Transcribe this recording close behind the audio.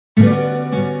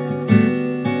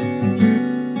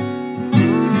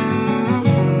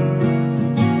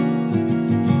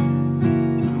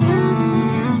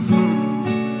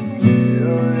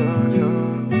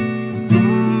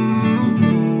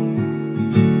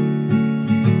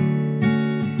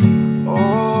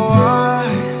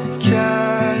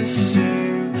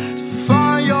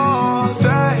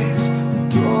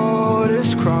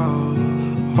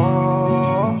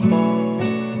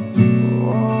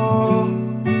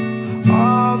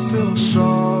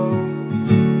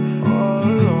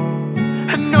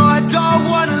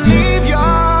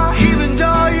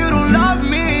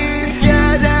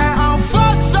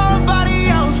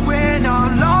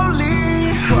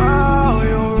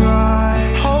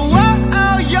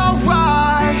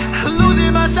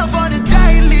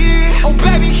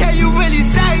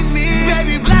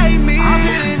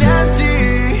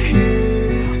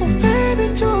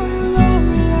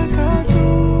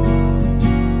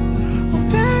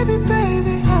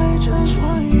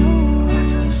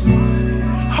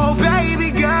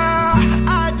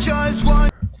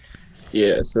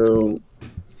Yeah, so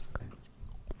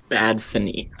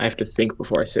Badthony. I have to think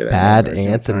before I say that. Bad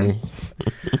Anthony.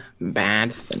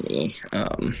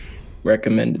 Badthony.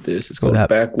 Recommended this. It's called That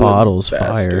Backwood bottle's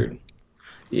Bastard. fire.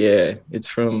 Yeah, it's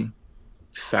from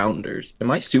Founders.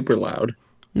 Am I super loud?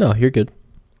 No, you're good.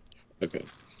 Okay.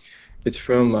 It's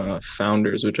from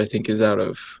Founders, which I think is out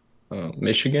of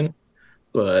Michigan,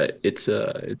 but it's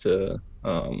a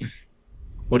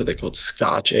what are they called?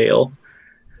 Scotch ale.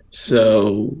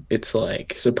 So it's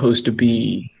like supposed to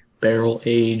be barrel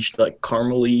aged, like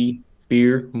caramely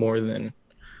beer more than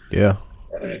Is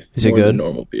it more good? than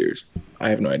normal beers. I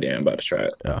have no idea. I'm about to try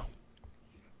it. Yeah.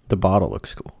 The bottle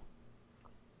looks cool.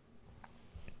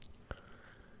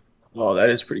 Oh, that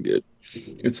is pretty good.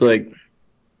 It's like,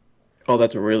 oh,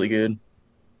 that's really good.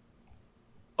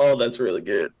 Oh, that's really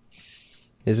good.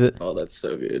 Is it? Oh, that's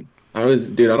so good. I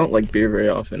don't like beer very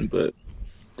often, but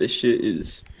this shit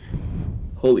is,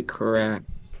 holy crap.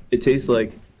 It tastes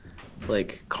like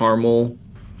caramel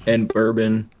and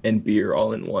bourbon and beer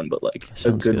all in one, but like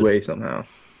a good way somehow.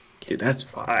 Dude, that's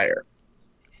fire.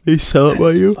 They sell it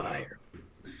by you? Fire.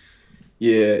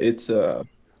 Yeah, it's I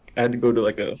had to go to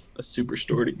like a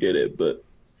superstore to get it, but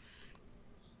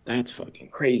that's fucking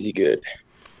crazy good.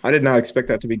 I did not expect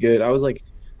that to be good. I was like,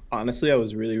 honestly, I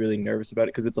was really, really nervous about it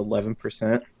because it's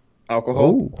 11%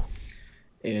 alcohol. Oh.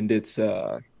 And it's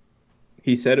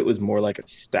he said it was more like a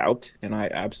stout, and I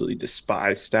absolutely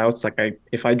despise stouts. Like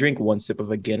if I drink one sip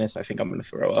of a Guinness, I think I'm gonna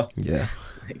throw up. Yeah.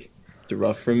 Like, it's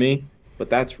rough for me,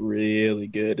 but that's really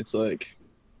good. It's like,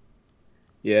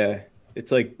 yeah,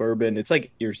 it's like bourbon. It's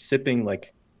like you're sipping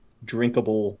like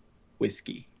drinkable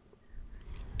whiskey.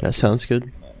 That sounds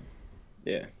good.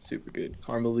 Yeah, super good.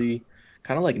 Caramely,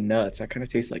 kind of like nuts. I kind of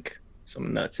taste like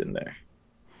some nuts in there.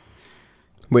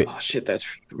 Wait. Oh shit, that's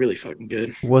really fucking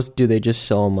good. Do they just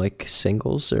sell them like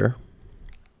singles or?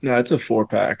 No, it's a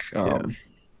 4-pack.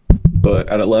 But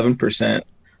at 11%,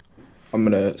 I'm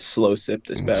gonna slow sip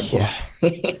this bad boy.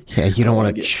 Yeah, you don't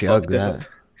want to chug that.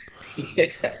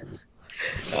 Yeah.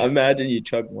 I imagine you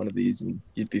chug one of these and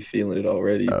you'd be feeling it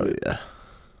already. Oh, but... yeah.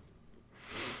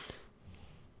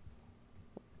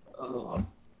 Oh,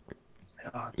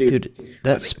 dude,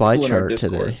 that SPY chart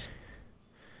today.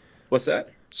 What's that?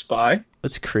 SPY?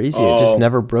 It's crazy. It just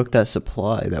never broke that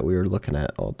supply that we were looking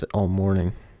at all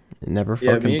morning. It never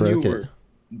fucking broke it. Were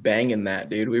banging that,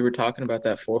 dude. We were talking about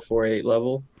that 448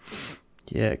 level.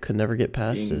 Yeah, it could never get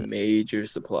past it. Major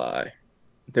supply.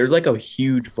 There's like a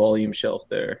huge volume shelf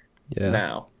there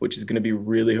now, which is going to be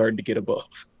really hard to get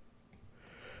above.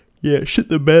 Yeah, shit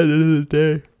the bed end of the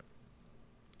day.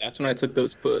 That's when I took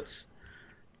those puts.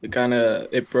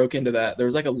 It broke into that. There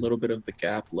was like a little bit of the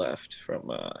gap left from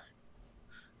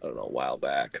I don't know, a while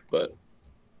back, but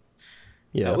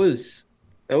yeah, that was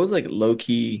like low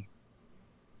key,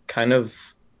 kind of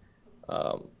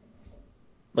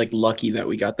like lucky that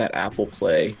we got that Apple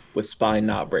play with SPY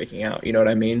not breaking out. You know what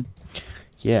I mean?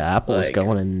 Yeah, Apple was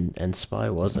going and SPY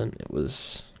wasn't. It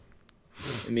was.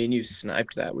 I mean, you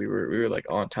sniped that. We were like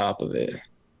on top of it.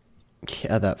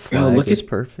 Yeah, that flag is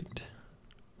perfect.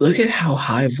 Look at how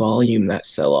high volume that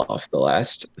sell off the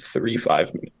last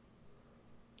 3-5 minutes.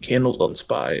 Candles on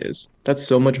SPY is. That's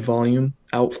so much volume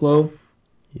outflow.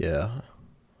 Yeah.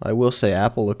 I will say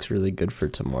Apple looks really good for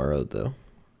tomorrow, though.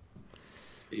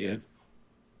 Yeah.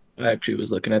 I actually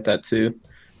was looking at that, too.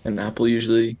 And Apple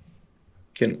usually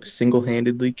can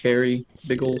single-handedly carry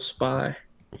big old SPY.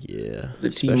 Yeah. The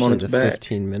team on its back.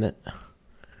 15-minute.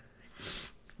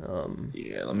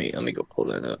 Yeah, let me go pull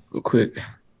that up real quick.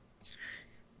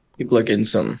 People are getting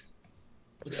some...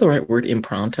 What's the right word?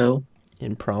 Impromptu?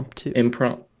 Impromptu?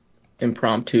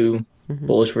 impromptu Hmm.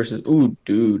 bullish versus. Ooh,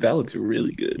 dude, that looks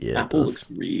really good. Yeah, it Apple looks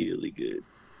does. really good.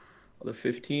 The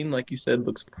 15, like you said,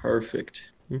 looks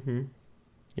perfect. Hmm.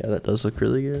 Yeah, that does look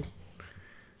really good.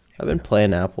 I've been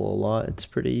playing Apple a lot. It's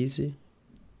pretty easy.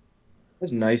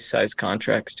 There's nice size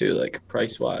contracts too, like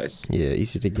price wise. Yeah,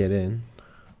 easy to get in.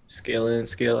 Scale in,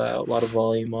 scale out, a lot of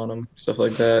volume on them, stuff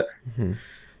like that. Hmm.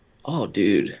 Oh,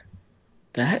 dude,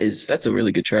 that's a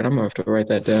really good chart. I'm gonna have to write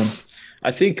that down.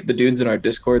 I think the dudes in our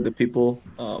Discord, the people,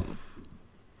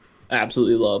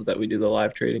 absolutely love that we do the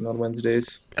live trading on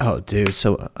Wednesdays. Oh, dude,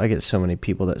 so I get so many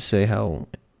people that say how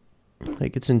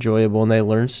like it's enjoyable and they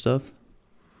learn stuff.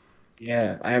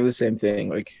 Yeah, I have the same thing.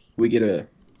 Like we get a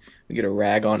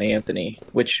rag on Anthony,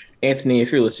 which Anthony,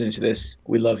 if you're listening to this,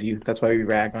 we love you. That's why we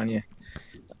rag on you.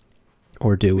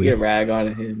 Or do We get a we? rag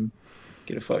on him,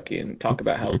 get a fucking talk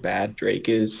about how bad Drake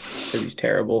is because he's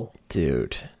terrible.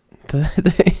 Dude.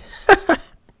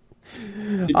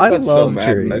 He just I got so love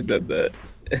mad when I Drake. said that.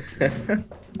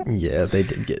 Yeah, they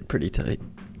did get pretty tight.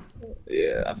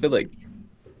 Yeah, I feel like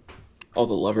all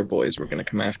the lover boys were gonna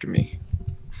come after me.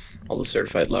 All the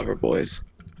certified lover boys.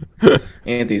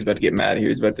 Anthony's about to get mad here.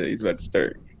 He's about to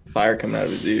start fire coming out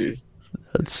of his ears.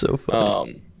 That's so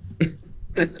funny.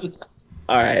 Um,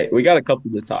 all right, we got a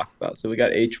couple to talk about. So we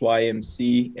got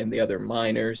HYMC and the other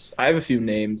miners. I have a few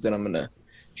names that I'm gonna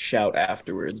shout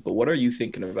afterwards. But what are you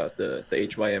thinking about the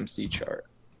HYMC chart?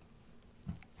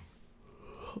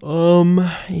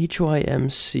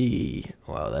 HYMC.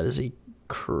 Wow, that is a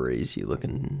crazy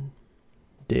looking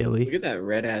Look daily. at that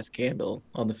red ass candle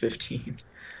on the 15th.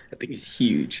 I think it's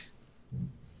huge.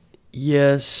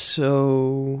 Yes,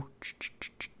 so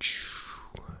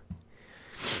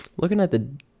looking at the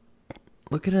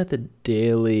looking at the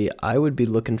daily, I would be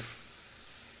looking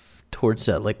towards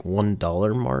that like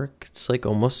 $1 mark. It's like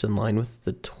almost in line with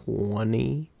the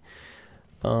 20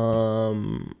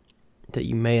 um that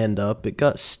you may end up. It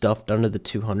got stuffed under the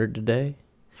 200 today.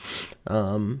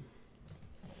 Um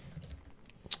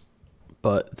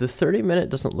but the 30-minute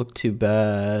doesn't look too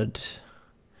bad.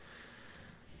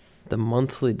 The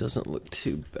monthly doesn't look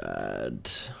too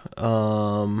bad.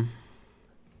 Um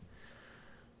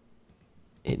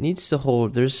it needs to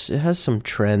hold. It has some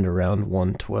trend around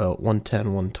 112,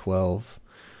 110, 112.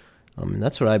 And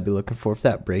that's what I'd be looking for. If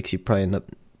that breaks, you probably end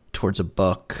up towards a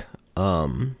buck.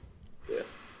 Yeah.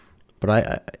 But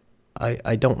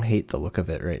I don't hate the look of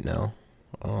it right now.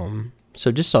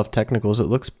 So just off technicals, it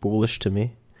looks bullish to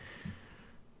me.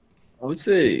 I would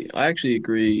say I actually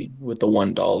agree with the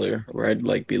 $1, where I'd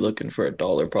like be looking for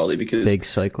 $1 probably because Big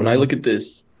when I cycling. look at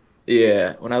this,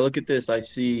 yeah, when I look at this, I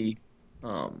see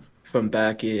from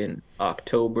back in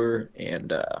October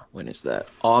and when is that?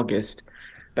 August.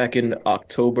 Back in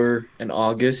October and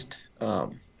August,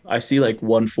 I see like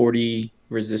 140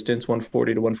 resistance,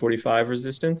 140 to 145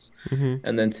 resistance. Hmm.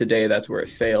 And then today that's where it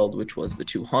failed, which was the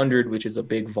 200, which is a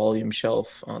big volume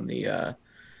shelf on the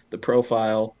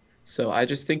profile. So I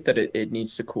just think that it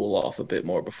needs to cool off a bit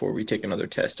more before we take another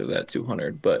test of that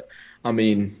 200. But I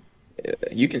mean,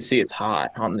 you can see it's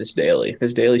hot on this daily.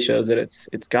 This daily shows that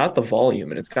it's got the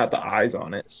volume and it's got the eyes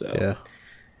on it. So Yeah.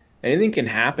 anything can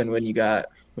happen when you got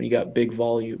big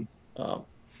volume.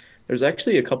 There's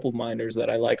actually a couple miners that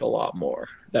I like a lot more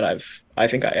that I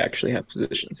think I actually have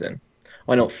positions in.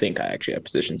 Well, I don't think I actually have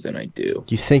positions in. I do.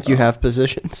 Do you think you Um, have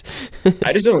positions?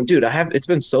 I just don't, dude. It's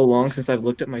been so long since I've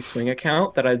looked at my swing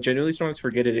account that I genuinely sometimes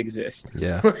forget it exists.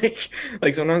 Yeah. like,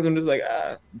 like sometimes I'm just like,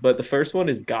 ah. But the first one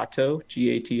is Gato,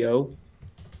 Gato.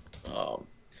 Um,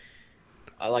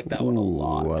 I like that one a Ooh,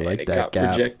 lot, I man. like It that got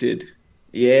gap. rejected.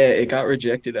 Yeah, it got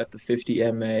rejected at the 50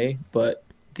 MA, but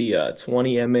the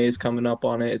 20 MA is coming up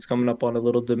on it. It's coming up on a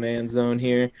little demand zone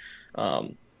here.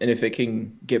 And if it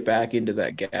can get back into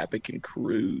that gap, it can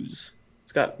cruise.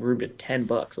 It's got room to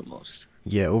 $10 almost.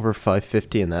 Yeah, over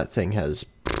 550, and that thing has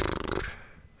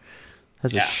a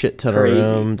Yeah, shit ton of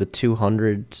crazy. room. The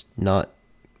 200's not.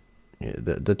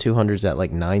 The 200's at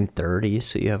like 930,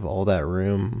 so you have all that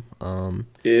room.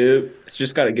 It's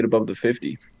just got to get above the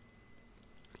 50.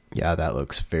 Yeah, that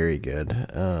looks very good.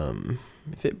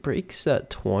 If it breaks that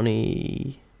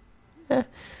 20, eh,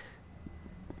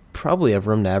 probably have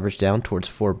room to average down towards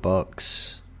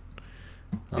 $4.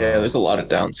 Yeah, there's a lot of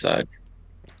downside.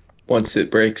 Once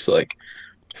it breaks, like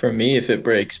for me, if it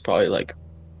breaks probably like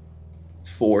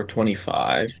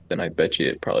 425, then I bet you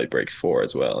it probably breaks four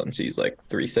as well and sees like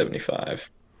 375,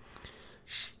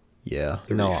 Yeah,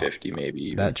 no, 350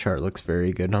 maybe that even. chart looks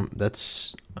very good.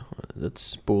 That's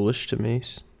bullish to me.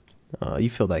 You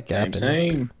fill that Same, gap in.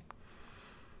 same.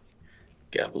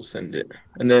 Gab will send it.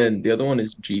 And then the other one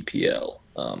is GPL.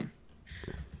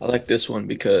 I like this one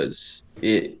because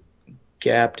it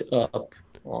gapped up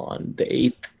on the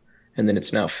 8th, and then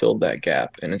it's now filled that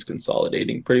gap and it's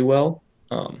consolidating pretty well.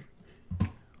 Let me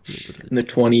go to the And the daily.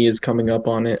 20 is coming up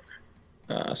on it.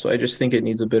 So I just think it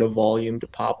needs a bit of volume to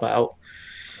pop out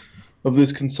of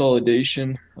this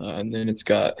consolidation. And then it's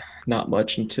got not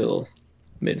much until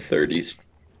mid 30s.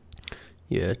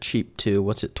 Yeah, cheap too.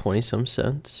 What's it, 20 some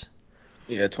cents?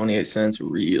 Yeah, 28 cents,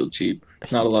 real cheap.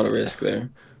 Not a lot of Yeah. risk there.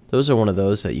 Those are one of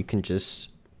those that you can just.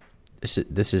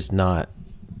 This is not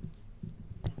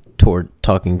toward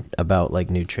talking about like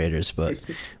new traders, but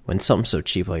when something's so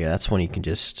cheap like that, that's when you can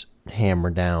just hammer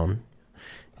down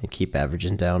and keep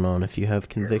averaging down on if you have For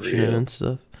conviction in it real. and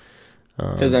stuff.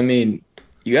 Because I mean,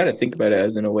 you got to think about it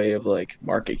as in a way of like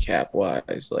market cap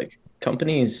wise. Like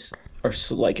companies are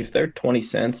like if they're 20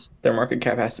 cents, their market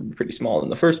cap has to be pretty small in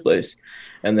the first place.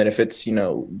 And then if it's,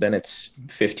 then it's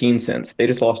 15 cents, they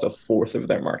just lost a fourth of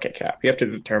their market cap. You have to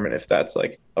determine if that's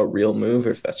like a real move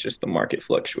or if that's just the market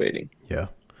fluctuating. Yeah.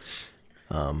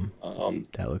 Um, Um,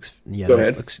 that looks yeah Go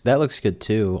ahead. that looks good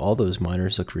too. All those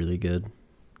miners look really good.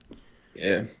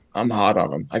 Yeah, I'm hot on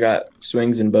them. I got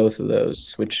swings in both of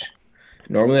those, which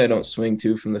normally I don't swing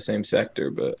two from the same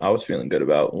sector, but I was feeling good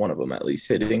about one of them at least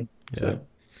hitting. Yeah. So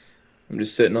I'm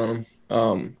just sitting on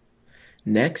them.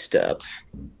 Next up,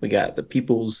 we got the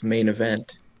people's main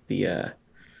event, the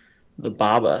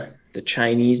Baba, the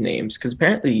Chinese names, because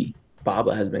apparently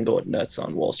Baba has been going nuts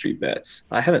on Wall Street bets.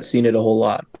 I haven't seen it a whole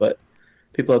lot, but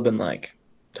people have been like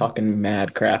talking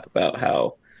mad crap about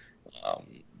how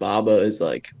Baba is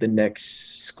like the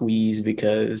next squeeze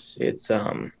because it's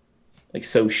like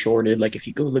so shorted. Like if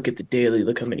you go look at the daily,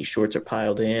 look how many shorts are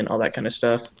piled in, all that kind of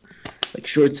stuff. Like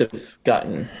shorts have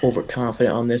gotten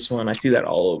overconfident on this one. I see that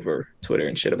all over Twitter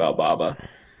and shit about Baba.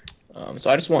 So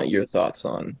I just want your thoughts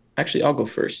on. Actually, I'll go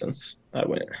first since I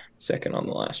went second on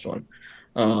the last one.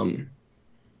 Um,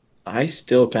 I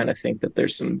still kind of think that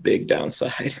there's some big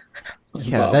downside on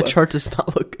Yeah, that Baba. chart does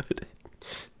not look good.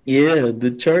 Yeah,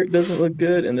 the chart doesn't look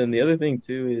good. And then the other thing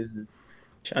too is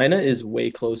China is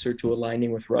way closer to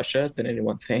aligning with Russia than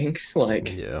anyone thinks.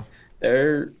 Like Yeah.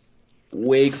 they're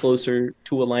way closer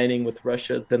to aligning with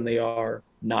Russia than they are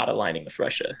not aligning with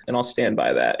Russia. And I'll stand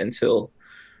by that until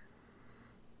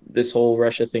this whole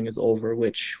Russia thing is over,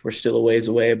 which we're still a ways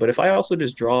away. But if I also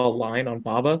just draw a line on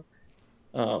Baba,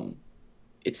 um,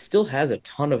 it still has a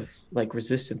ton of like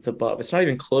resistance above. It's not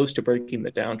even close to breaking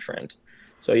the downtrend.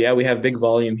 So yeah, we have big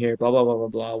volume here, blah blah blah blah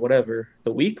blah, whatever.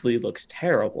 The weekly looks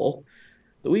terrible.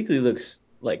 The weekly looks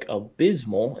like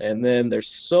abysmal, and then there's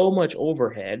so much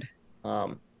overhead.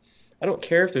 Um, I don't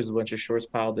care if there's a bunch of shorts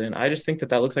piled in. I just think that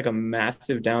that looks like a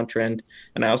massive downtrend,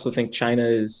 and I also think China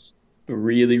is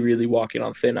really, really walking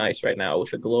on thin ice right now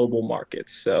with the global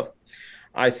markets. So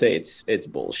I say it's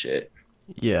bullshit.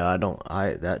 Yeah, I don't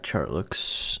I that chart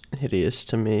looks hideous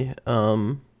to me.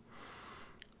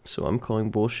 So I'm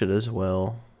calling bullshit as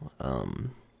well.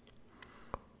 Um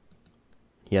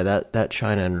yeah, that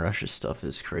China and Russia stuff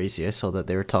is crazy. I saw that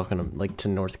they were talking like to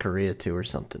North Korea too or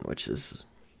something, which is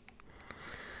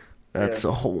Yeah, that's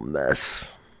a whole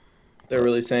mess. they're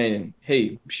really saying,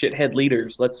 "Hey, shithead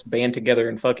leaders, let's band together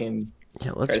and fucking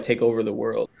Yeah, try let's to take over the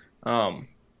world." Um,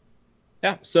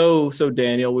 yeah. So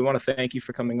Daniel, we want to thank you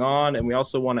for coming on, and we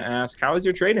also want to ask, how has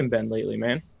your trading been lately,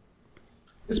 man?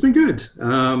 It's been good.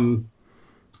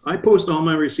 I post all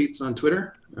my receipts on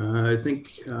Twitter. I think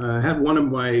I had one of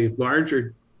my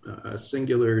larger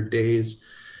singular days.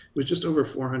 It was just over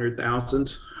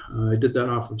 400,000. I did that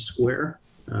off of Square.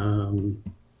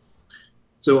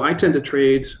 So I tend to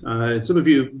trade. And some of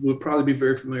you would probably be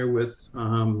very familiar with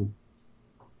some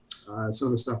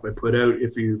of the stuff I put out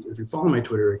if you follow my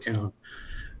Twitter account.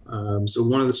 So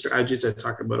one of the strategies I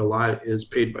talk about a lot is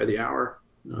paid by the hour.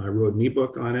 I wrote an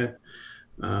ebook on it.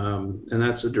 And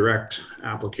that's a direct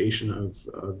application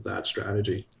of that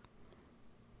strategy.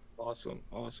 Awesome,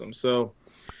 awesome. So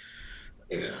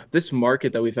this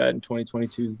market that we've had in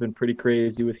 2022 has been pretty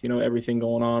crazy with everything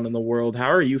going on in the world. How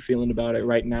are you feeling about it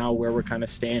right now, where we're kind of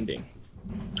standing?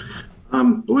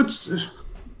 Well, it's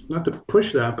not to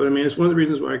push that, but I mean, it's one of the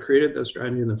reasons why I created that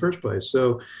strategy in the first place.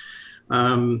 So,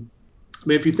 I mean,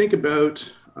 if you think about,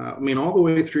 I mean, all the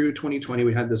way through 2020,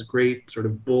 we had this great sort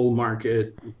of bull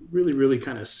market, really, really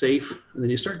kind of safe. And then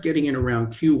you start getting in around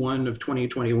Q1 of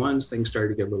 2021, things started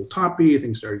to get a little toppy,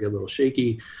 things started to get a little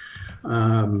shaky. A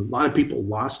lot of people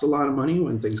lost a lot of money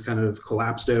when things kind of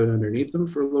collapsed out underneath them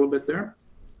for a little bit there.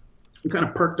 We kind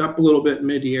of perked up a little bit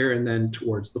mid-year, and then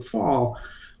towards the fall,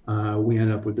 we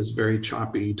end up with this very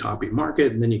choppy, toppy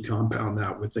market. And then you compound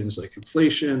that with things like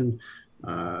inflation,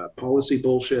 policy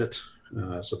bullshit,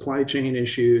 supply chain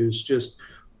issues, just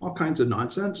all kinds of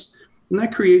nonsense. And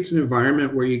that creates an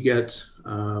environment where you get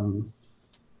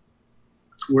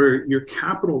where your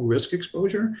capital risk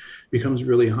exposure becomes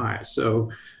really high.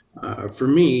 So for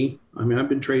me, I mean, I've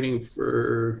been trading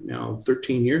for now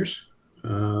 13 years.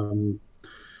 Um,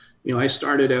 I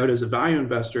started out as a value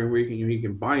investor where you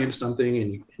can buy into something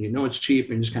and you know it's cheap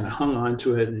and you just kind of hung on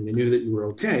to it and you knew that you were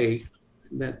okay.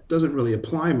 That doesn't really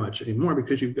apply much anymore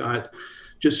because you've got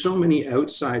just so many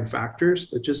outside factors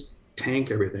that just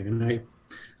tank everything.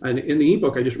 And in the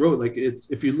ebook I just wrote, like,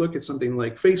 if you look at something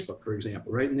like Facebook, for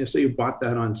example, right? And they say you bought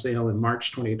that on sale in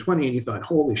March 2020 and you thought,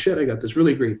 holy shit, I got this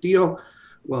really great deal.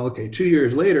 Well, okay, 2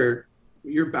 years later,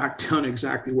 you're back down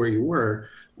exactly where you were.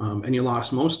 And you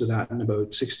lost most of that in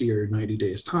about 60 or 90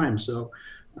 days time. So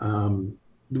one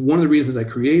of the reasons I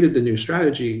created the new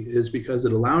strategy is because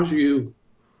it allows you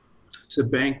to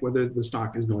bank whether the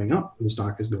stock is going up or the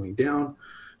stock is going down.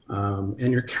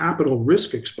 And your capital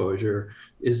risk exposure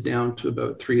is down to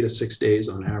about 3 to 6 days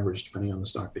on average, depending on the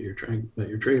stock that you're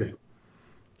trading.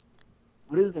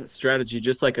 What is that strategy?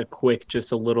 Just like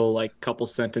just a little like couple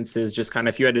sentences, just kind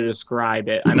of if you had to describe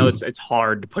it. I know it's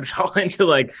hard to put it all into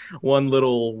like one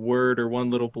little word or one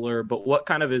little blur, but what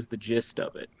kind of is the gist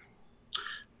of it?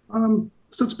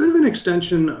 So it's a bit of an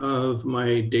extension of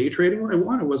my day trading. What I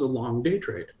wanted was a long day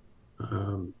trade.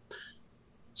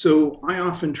 So I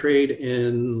often trade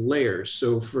in layers.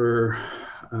 So for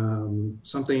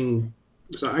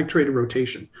so I trade a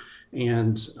rotation.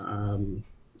 And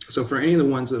so for any of the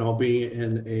ones that I'll be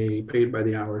in a paid by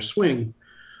the hour swing,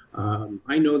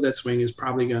 I know that swing is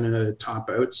probably going to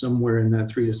top out somewhere in that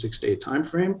 3 to 6 day time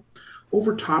frame.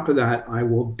 Over top of that, I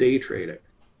will day trade it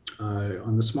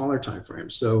on the smaller time frame.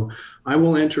 So I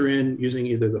will enter in using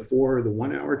either the 4 or the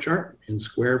 1 hour chart. In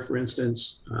Square, for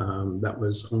instance, that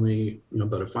was only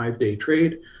about a 5-day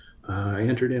trade. I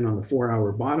entered in on the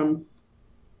 4-hour bottom,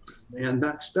 and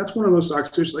that's one of those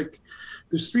stocks.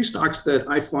 There's 3 stocks that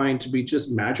I find to be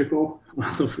just magical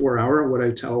on the 4-hour. What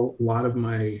I tell a lot of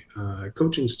my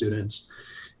coaching students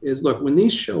is, look, when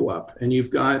these show up and you've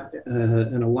got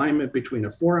an alignment between a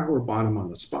 4-hour bottom on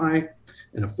the SPY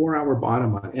and a 4-hour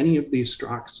bottom on any of these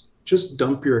stocks, just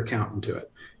dump your account into it.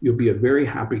 You'll be a very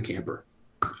happy camper.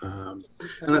 And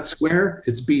that's Square,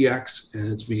 it's BX,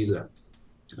 and it's Visa.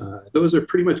 Those are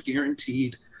pretty much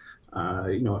guaranteed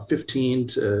a 15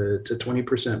 to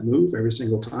 20% move every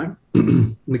single time.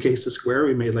 In the case of Square,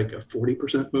 we made like a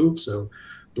 40% move. So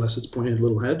bless its pointed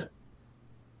little head.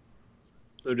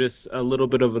 So just a little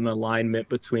bit of an alignment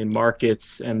between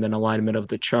markets and then alignment of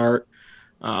the chart.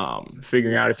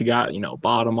 Figuring out if you got,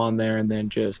 bottom on there and then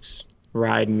just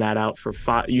riding that out for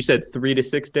 5, you said 3 to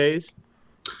 6 days?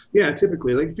 Yeah,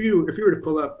 typically, like if you were to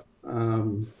pull up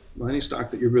any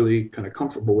stock that you're really kind of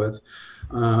comfortable with,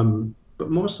 but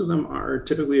most of them are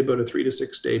typically about a 3 to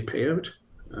 6 day payout.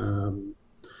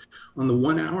 On the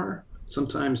 1 hour,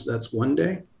 sometimes that's 1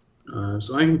 day.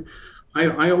 So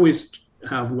I always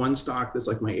have one stock that's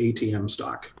like my ATM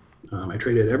stock. I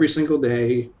trade it every single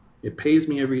day. It pays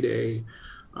me every day.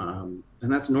 And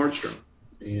that's Nordstrom.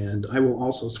 And I will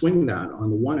also swing that on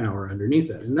the 1 hour underneath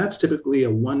it. And that's typically a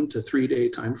 1 to 3 day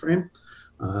time frame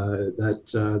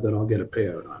that I'll get a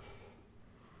payout on.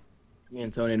 Me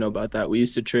and Tony know about that. We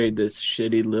used to trade this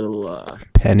shitty little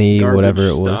penny, whatever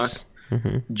it was.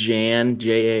 Jan,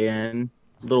 Jan,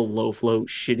 little low float,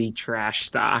 shitty trash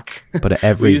stock. But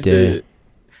every day.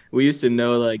 We used to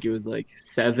know like it was like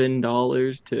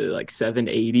 $7 to like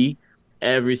 $7.80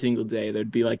 every single day.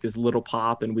 There'd be like this little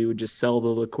pop, and we would just sell the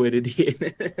liquidity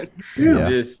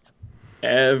just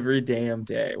every damn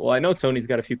day. Well, I know Tony's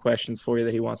got a few questions for you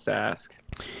that he wants to ask.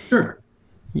 Sure.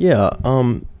 Yeah.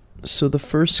 So the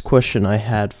first question I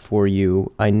had for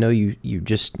you, I know you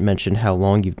just mentioned how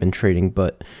long you've been trading,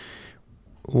 but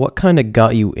what kind of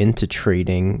got you into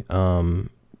trading?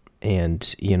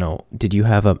 And did you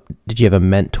have a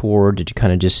mentor? Did you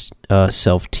kind of just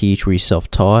self-teach? Were you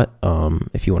self-taught?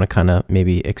 If you want to kind of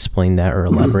maybe explain that or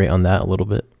elaborate on that a little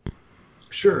bit.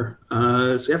 Sure.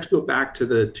 So you have to go back to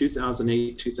the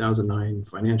 2008-2009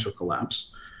 financial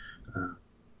collapse,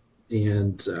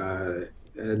 and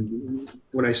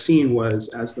what I seen was,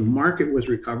 as the market was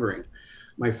recovering,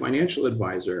 my financial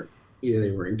advisor, either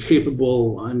they were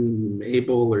incapable,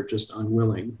 unable, or just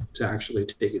unwilling to actually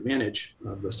take advantage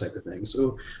of this type of thing.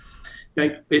 So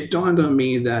it dawned on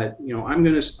me that I'm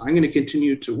going to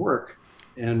continue to work,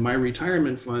 and my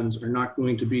retirement funds are not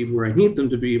going to be where I need them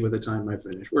to be by the time I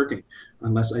finish working,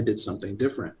 unless I did something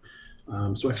different.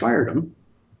 So I fired him,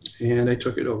 and I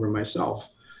took it over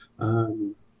myself.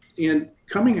 And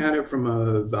coming at it from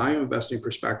a value investing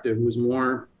perspective was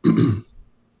more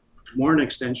an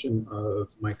extension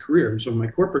of my career. So my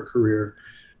corporate career,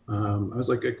 I was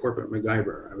like a corporate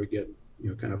MacGyver. I would get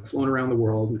kind of flown around the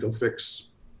world and go fix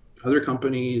other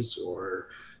companies or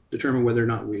determine whether or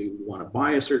not we want to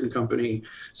buy a certain company.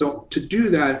 So to do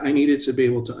that, I needed to be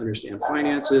able to understand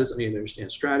finances. I need to understand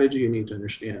strategy. I need to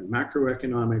understand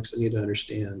macroeconomics. I need to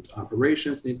understand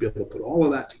operations. I need to be able to put all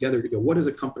of that together to go, what is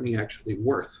a company actually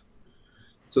worth?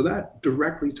 So that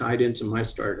directly tied into my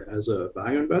start as a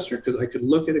value investor because I could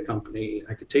look at a company,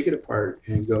 I could take it apart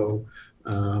and go,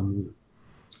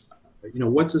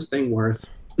 what's this thing worth?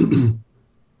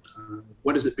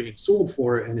 What is it being sold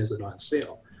for? And is it on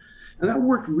sale? And that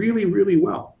worked really, really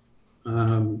well.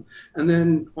 And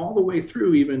then all the way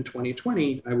through even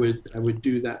 2020, I would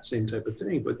do that same type of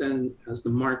thing. But then as the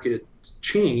market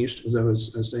changed, as I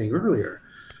was saying earlier,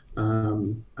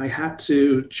 I had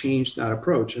to change that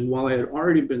approach. And while I had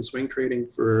already been swing trading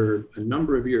for a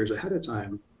number of years ahead of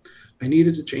time, I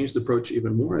needed to change the approach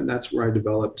even more. And that's where I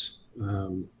developed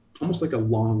almost like a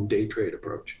long day trade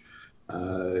approach.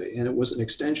 And it was an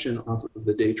extension off of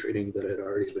the day trading that I'd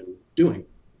already been doing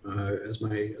as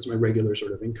my regular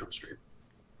sort of income stream.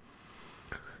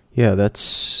 Yeah,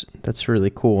 that's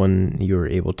really cool, and you were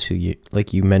able to,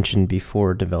 like you mentioned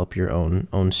before, develop your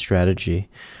own strategy.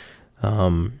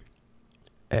 And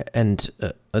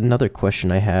another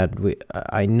question I had,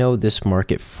 I know this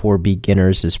market for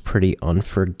beginners is pretty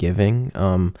unforgiving.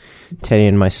 Teddy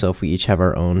and myself, we each have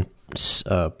our own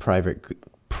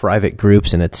private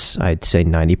groups, and it's, I'd say,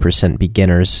 90%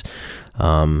 beginners.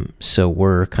 So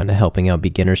we're kind of helping out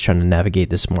beginners trying to navigate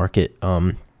this market.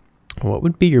 What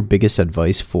would be your biggest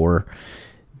advice for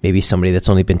maybe somebody that's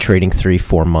only been trading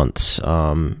 3-4 months,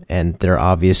 and they're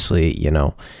obviously,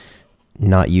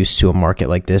 not used to a market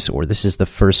like this, or this is the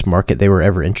first market they were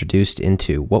ever introduced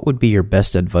into? What would be your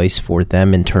best advice for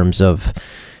them in terms of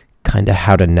kind of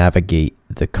how to navigate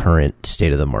the current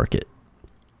state of the market?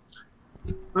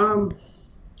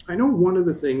 I know one of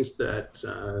the things that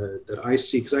I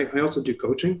see, because I also do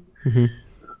coaching,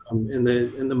 and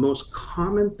the most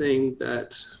common thing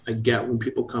that I get when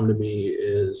people come to me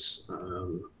is,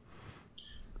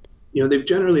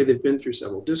 they've been through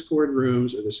several Discord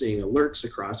rooms, or they're seeing alerts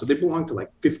across. So they belong to like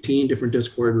 15 different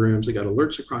Discord rooms. They got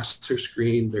alerts across their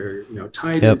screen. They're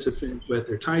tied into FinTwit.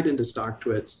 They're tied into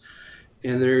StockTwits,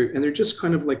 and they're just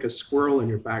kind of like a squirrel in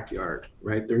your backyard,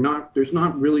 right? There's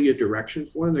not really a direction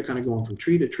for them. They're kind of going from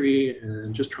tree to tree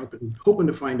and just hoping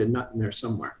to find a nut in there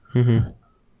somewhere.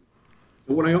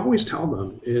 And what I always tell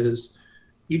them is,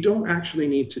 you don't actually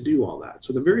need to do all that.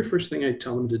 So the very first thing I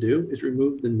tell them to do is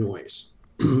remove the noise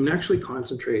and actually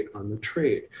concentrate on the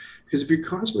trade. Because if you're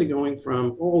constantly going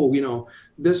from,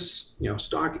 this,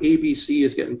 stock ABC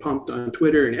is getting pumped on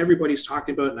Twitter and everybody's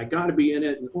talking about it and I got to be in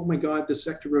it. And oh my God, this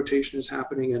sector rotation is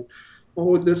happening. And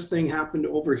oh, this thing happened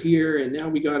over here. And now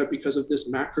we got it because of this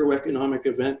macroeconomic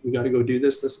event. We got to go do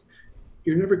this.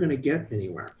 You're never going to get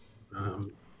anywhere.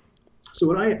 So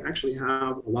what I actually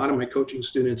have a lot of my coaching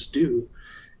students do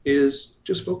is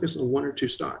just focus on 1 or 2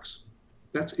 stocks.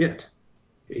 That's it.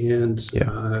 And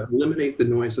eliminate the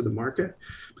noise of the market,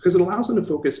 because it allows them to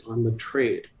focus on the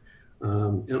trade.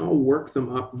 And I'll work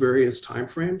them up various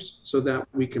timeframes so that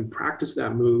we can practice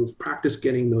that move, practice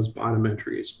getting those bottom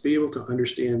entries, be able to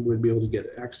understand when to be able to get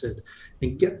exit,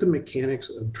 and get the mechanics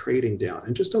of trading down,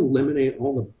 and just eliminate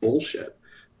all the bullshit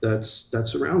that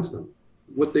surrounds them.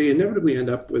 What they inevitably end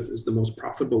up with is the most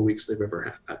profitable weeks they've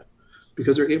ever had,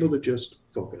 because they're able to just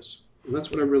focus. And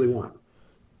that's what I really want.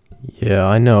 Yeah,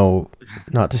 I know,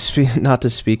 not to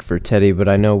speak for Teddy, but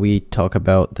I know we talk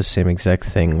about the same exact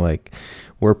thing. Like,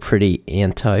 we're pretty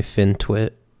anti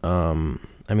FinTwit.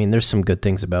 I mean, there's some good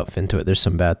things about FinTwit. There's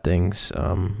some bad things.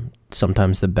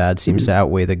 Sometimes the bad seems to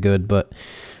outweigh the good, but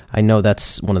I know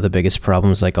that's one of the biggest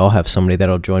problems. Like, I'll have somebody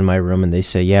that'll join my room and they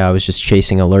say, yeah, I was just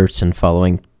chasing alerts and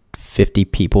following 50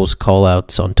 people's call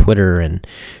outs on Twitter and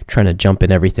trying to jump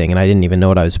in everything, and I didn't even know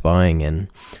what I was buying. And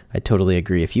I totally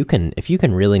agree. If you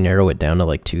can really narrow it down to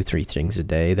like 2-3 things a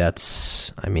day,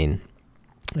 that's, and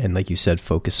like you said,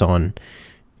 focus on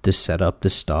this setup,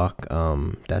 this stock.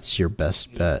 That's your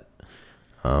best bet.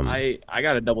 I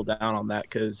got to double down on that,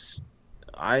 because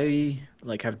I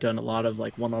have done a lot of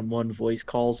one-on-one voice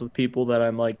calls with people that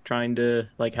I'm trying to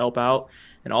help out,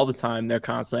 and all the time they're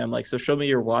constantly, I'm like, so show me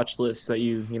your watch list that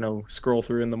you scroll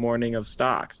through in the morning of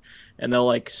stocks, and they'll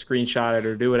screenshot it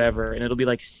or do whatever, and it'll be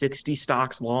 60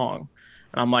 stocks long,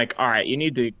 and I'm like, all right, you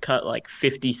need to cut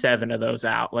 57 of those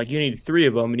out. You need 3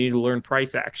 of them. You need to learn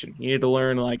price action. You need to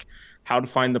learn how to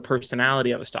find the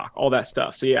personality of a stock, all that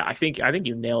stuff. So yeah, I think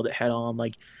you nailed it head on.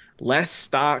 Less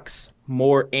stocks,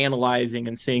 more analyzing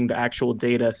and seeing the actual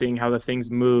data, seeing how the things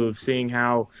move, seeing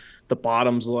how the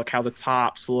bottoms look, how the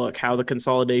tops look, how the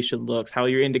consolidation looks, how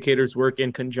your indicators work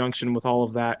in conjunction with all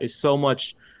of that is so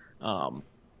much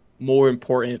more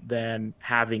important than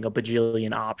having a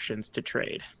bajillion options to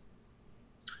trade.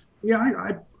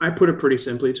 Yeah, I put it pretty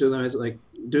simply to them. It's like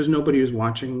there's nobody who's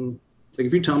watching. Like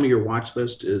if you tell me your watch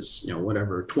list is,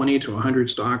 whatever, 20 to 100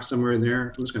 stocks somewhere in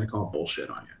there, I'm just going to call bullshit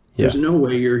on you. Yeah. There's no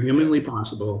way you're humanly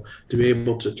possible to be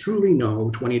able to truly know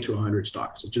 20 to 100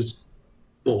 stocks. It's just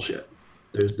bullshit.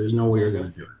 There's no way you're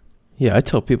going to do it. Yeah, I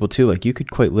tell people too, like you could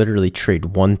quite literally trade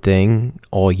one thing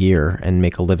all year and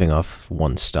make a living off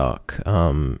one stock,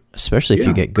 especially if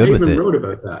you get good with it. I even wrote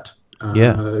about that.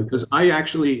 Yeah. Because I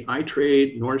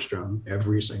trade Nordstrom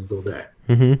every single day.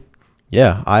 Mm-hmm.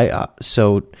 Yeah,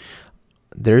 so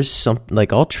there's some,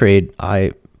 like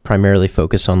I primarily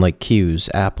focus on like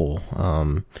Q's, Apple,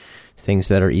 things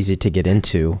that are easy to get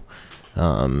into.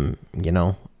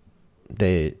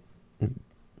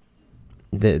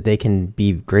 They can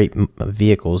be great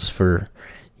vehicles for,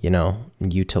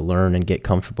 you to learn and get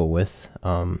comfortable with.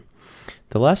 The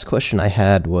last question I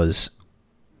had was,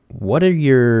 what do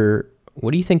you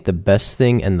think the best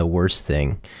thing and the worst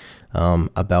thing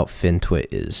about FinTwit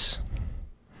is,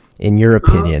 in your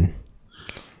opinion?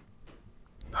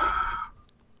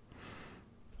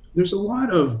 There's a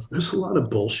lot of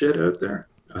bullshit out there.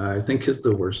 I think is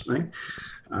the worst thing.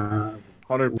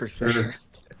 100%.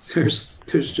 There's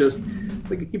just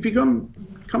like if you come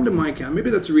to my account, maybe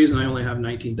that's the reason I only have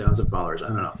 19,000 followers. I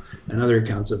don't know, and other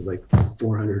accounts of like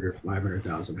 400 or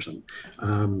 500,000 or something.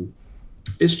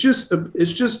 It's just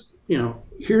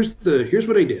here's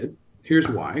what I did. Here's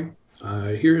why.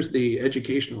 Here's the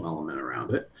educational element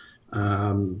around it,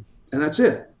 and that's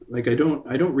it. Like I don't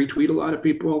retweet a lot of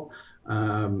people,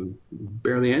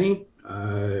 barely any.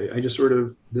 I just sort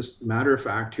of, this matter of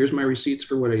fact, here's my receipts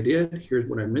for what I did. Here's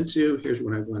what I'm into. Here's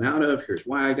what I went out of. Here's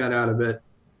why I got out of it.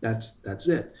 That's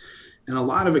it. And a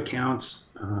lot of accounts,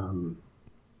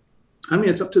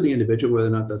 it's up to the individual whether or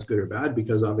not that's good or bad,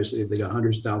 because obviously if they got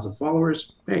hundreds of thousands of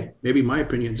followers, hey, maybe my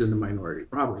opinion's in the minority,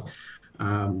 probably.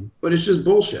 But it's just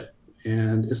bullshit.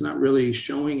 And it's not really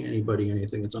showing anybody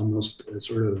anything. It's almost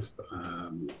sort of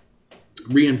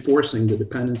reinforcing the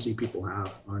dependency people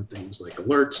have on things like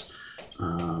alerts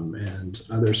and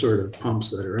other sort of pumps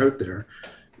that are out there.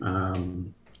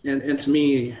 And to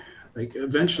me, like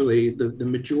eventually the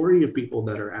majority of people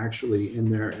that are actually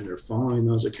in there and they're following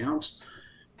those accounts,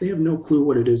 they have no clue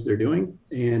what it is they're doing.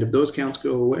 And if those accounts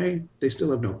go away, they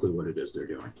still have no clue what it is they're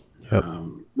doing. Yep.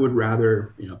 Would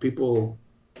rather, people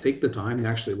take the time to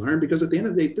actually learn, because at the end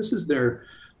of the day, this is their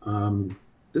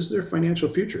financial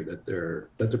future that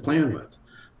they're playing with.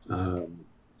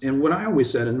 And what I always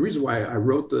said, and the reason why I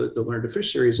wrote the Learn to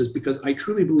Fish series, is because I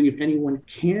truly believe anyone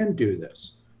can do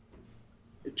this.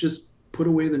 Just put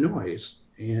away the noise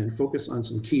and focus on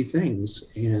some key things,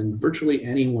 and virtually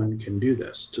anyone can do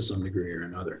this to some degree or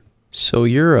another. So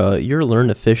your Learn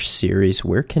to Fish series,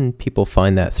 where can people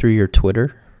find that? Through your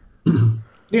Twitter?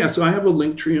 Yeah, so I have a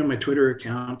link tree on my Twitter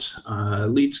account.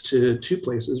 Leads to two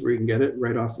places where you can get it,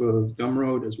 right off of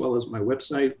Gumroad, as well as my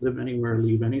website, Live Anywhere,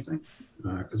 Leave Anything,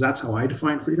 because that's how I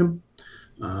define freedom.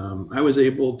 I was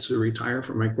able to retire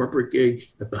from my corporate gig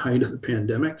at the height of the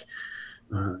pandemic,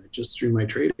 just through my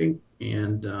trading.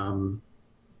 And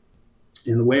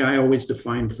the way I always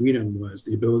defined freedom was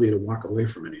the ability to walk away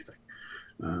from anything.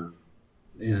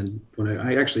 And when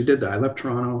I actually did that, I left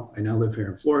Toronto. I now live here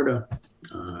in Florida.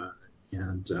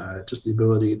 And just the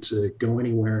ability to go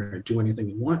anywhere and do anything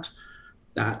you want,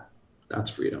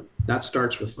 that's freedom. That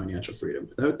starts with financial freedom.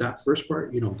 Without that first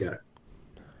part, you don't get it.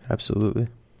 Absolutely.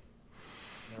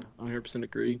 Yeah, 100%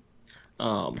 agree.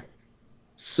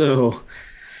 So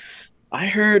I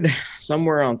heard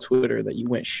somewhere on Twitter that you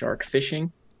went shark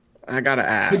fishing. I gotta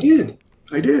ask.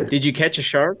 I did. Did you catch a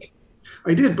shark?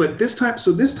 I did, but this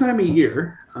time of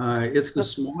year, it's the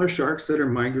smaller sharks that are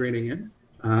migrating in.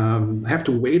 I have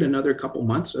to wait another couple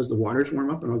months as the waters warm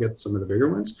up, and I'll get some of the bigger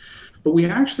ones. But we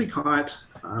actually caught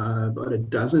about a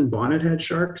dozen bonnethead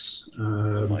sharks.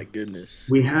 Oh my goodness!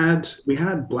 We had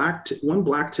one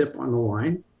black tip on the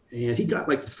line, and he got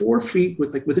like 4 feet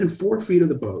within 4 feet of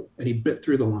the boat, and he bit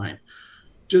through the line.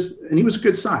 And he was a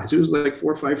good size. He was like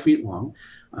 4 or 5 feet long.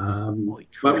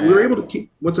 But we were able to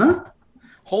keep. What's that?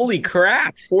 Holy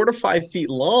crap! 4 to 5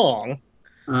 feet long.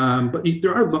 But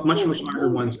there are much larger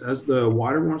ones as the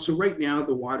water warms. So right now,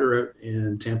 the water out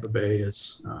in Tampa Bay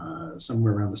is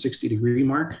somewhere around the 60-degree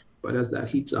mark. But as that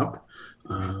heats up,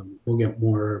 we'll get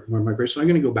more migration. So I'm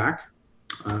going to go back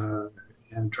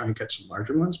and try and catch some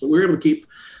larger ones. But we were able to keep.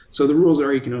 So the rules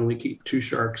are you can only keep 2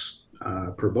 sharks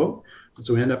per boat.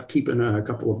 So we end up keeping a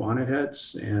couple of bonnet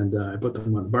heads, and I put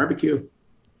them on the barbecue.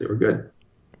 They were good.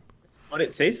 What did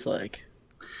it taste like?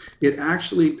 It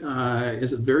actually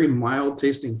is a very mild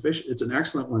tasting fish. It's an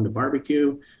excellent one to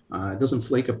barbecue. It doesn't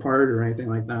flake apart or anything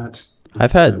like that. I've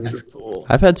It's, had That's cool.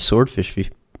 I've had swordfish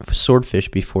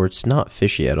before. It's not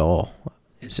fishy at all.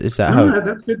 Is that how?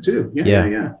 that's good too. Yeah, Yeah. yeah,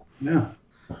 yeah, yeah.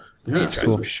 I need Yeah. to try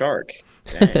cool. some shark.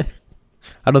 Dang.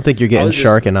 I don't think you're getting was just-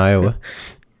 shark in Iowa.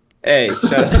 Hey,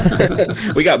 shut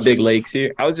up. We got big lakes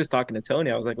here. I was just talking to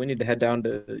Tony. I was like, we need to head down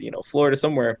to, Florida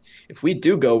somewhere. If we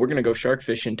do go, we're gonna go shark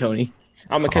fishing, Tony.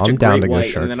 I'm gonna catch I'm a down great to go white,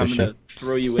 shark and then I'm fishing. gonna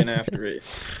throw you in after it.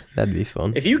 That'd be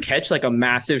fun. If you catch like a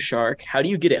massive shark, how do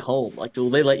you get it home? Like,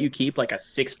 will they let you keep like a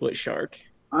 6-foot shark?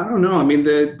 I don't know. I mean,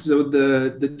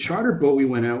 the charter boat we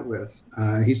went out with,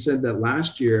 he said that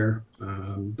last year,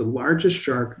 the largest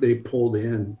shark they pulled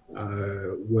in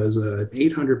was an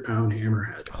 800-pound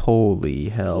hammerhead. Holy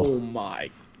Oh hell! my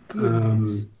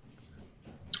goodness.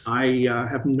 I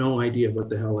have no idea what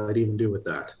the hell I'd even do with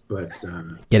that, but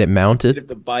Get it You mounted. have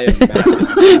to buy a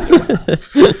massive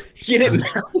freezer. Get it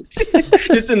mounted.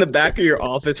 Just in the back of your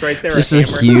office right there. Just a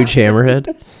hammer. huge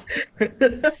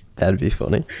hammerhead. That'd be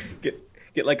funny.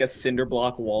 Get like a cinder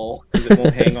block wall because it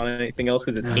won't hang on anything else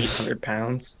because it's 800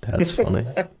 pounds. That's funny.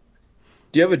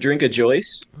 Do you have a drink of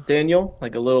choice, Daniel?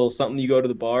 Like a little something you go to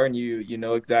the bar and you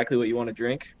know exactly what you want to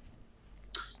drink?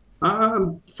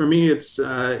 for me, it's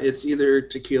either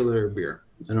tequila or beer.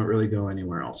 I don't really go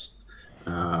anywhere else.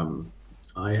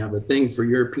 I have a thing for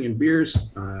European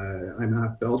beers. I'm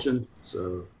half Belgian,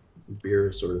 so beer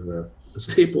is sort of a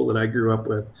staple that I grew up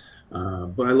with.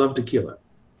 But I love tequila.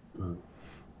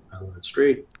 I love it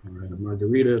straight or in a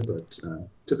margarita, but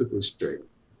typically straight.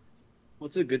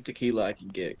 What's a good tequila I can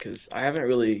get? Because I haven't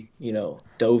really,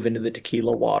 dove into the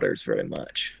tequila waters very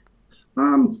much.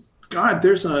 God,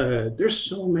 there's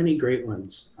so many great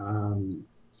ones. I I'm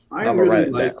gonna write really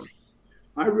it like down.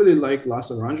 I really like Los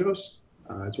Naranjos.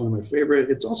 It's one of my favorite.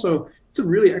 It's a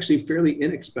really actually fairly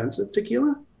inexpensive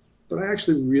tequila, but I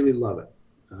actually really love it.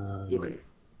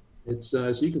 It's so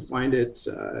you can find it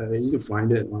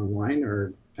online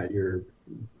or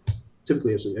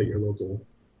typically it's at your local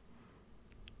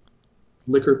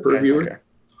liquor purveyor. Okay.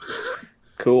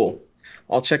 Cool.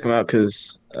 I'll check them out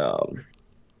because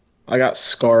I got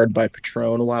scarred by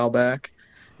Patron a while back,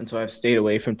 and so I've stayed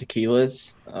away from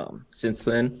tequilas since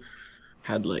then.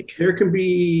 Had like There can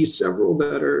be several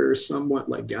that are somewhat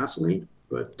like gasoline,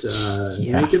 but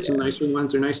you get some nicer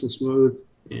ones. They're nice and smooth,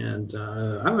 and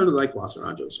I really like Los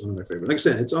Naranjos, one of my favorites. Like I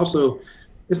said, it's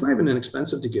not even an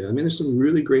expensive tequila. I mean, there's some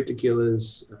really great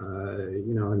tequilas,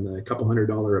 in the couple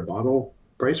 $100 a bottle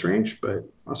price range, but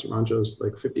Los Naranjos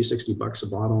like $50-$60 a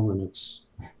bottle, and it's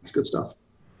good stuff.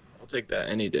 I'll take that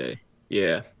any day.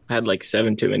 Yeah, I had like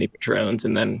 7 too many Patrons,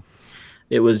 and then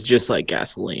it was just like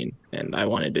gasoline, and I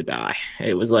wanted to die.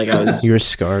 It was like I was. You were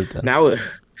scarred then. Now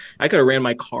I could have ran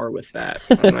my car with that.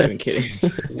 I'm not even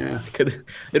kidding. Yeah,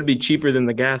 It'd be cheaper than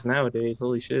the gas nowadays.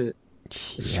 Holy shit.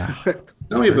 Yeah.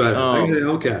 tell me about it. I got a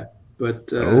Hellcat,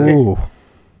 but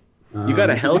You got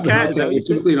a Hellcat? Is that what you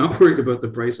said? typically not worried about the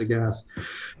price of gas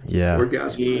Yeah. or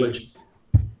gas mileage. Jeez.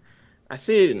 I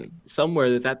see it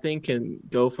somewhere that thing can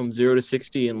go from 0 to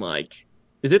 60 in like,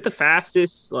 is it the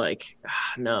fastest? Like,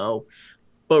 no,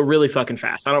 but really fucking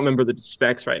fast. I don't remember the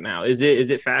specs right now. Is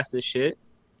it fast as shit?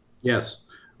 Yes.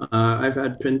 I've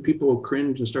had people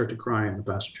cringe and start to cry in the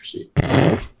passenger seat.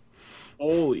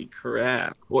 Holy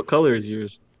crap. What color is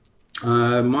yours?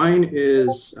 Mine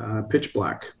is pitch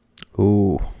black.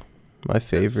 Ooh, my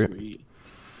favorite.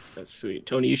 That's sweet.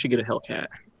 Tony, you should get a Hellcat.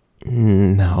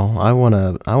 No, I want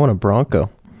a Bronco.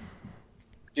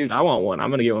 Dude, I want one. I'm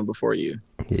going to get one before you.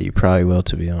 Yeah, you probably will,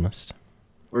 to be honest.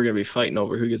 We're going to be fighting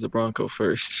over who gets a Bronco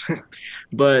first.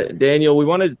 But Daniel, we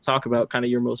wanted to talk about kind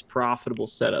of your most profitable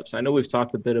setups. I know we've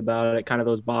talked a bit about it, kind of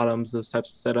those bottoms, those types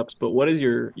of setups, but what is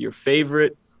your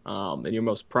favorite and your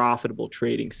most profitable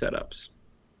trading setups?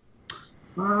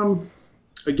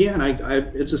 Again,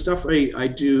 it's the stuff I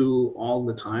do all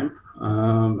the time.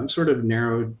 I'm sort of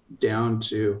narrowed down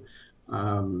to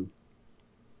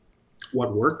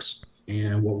what works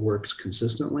and what works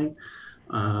consistently.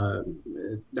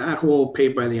 That whole pay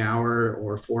by the hour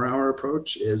or 4-hour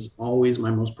approach is always my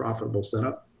most profitable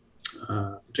setup.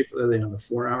 Particularly on the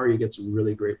 4-hour, you get some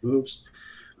really great moves.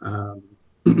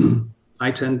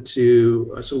 I tend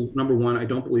to, so number one, I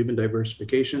don't believe in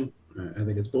diversification. I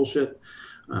think it's bullshit.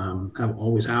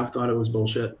 Always have thought it was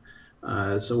bullshit.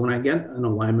 So when I get an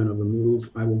alignment of a move,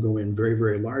 I will go in very,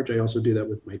 very large. I also do that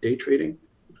with my day trading.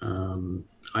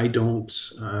 I don't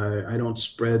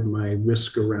spread my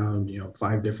risk around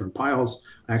 5 different piles.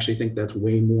 I actually think that's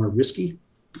way more risky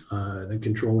than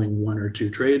controlling 1 or 2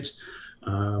 trades,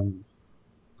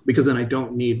 because then I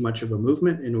don't need much of a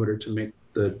movement in order to make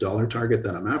the dollar target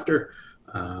that I'm after.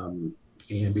 and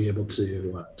be able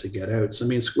to get out. So I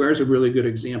mean, Square is a really good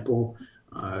example.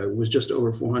 It was just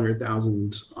over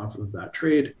 400,000 off of that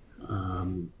trade.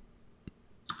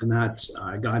 And that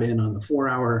I got in on the 4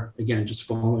 hour, again, just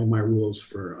following my rules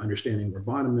for understanding where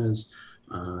bottom is,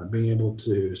 being able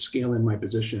to scale in my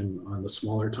position on the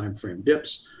smaller time frame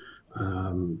dips,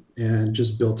 and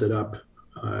just built it up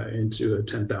into a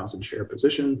 10,000 share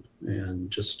position and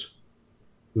just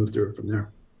move through it from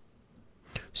there.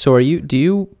 So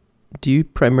do you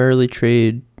primarily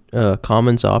trade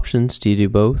commons, options? Do you do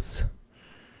both?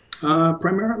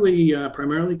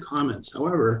 Primarily comments.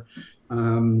 However,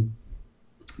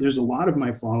 there's a lot of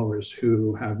my followers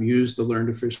who have used the Learn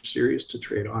to Fish series to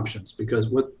trade options, because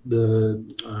what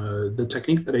the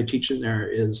technique that I teach in there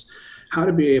is how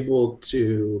to be able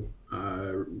to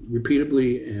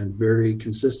repeatably and very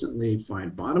consistently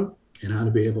find bottom, and how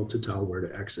to be able to tell where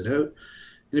to exit out.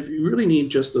 And if you really need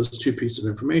just those two pieces of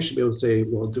information, to be able to say,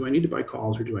 well, do I need to buy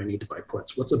calls or do I need to buy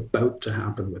puts? What's about to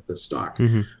happen with this stock?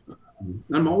 Mm-hmm.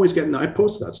 I'm always getting, I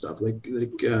post that stuff.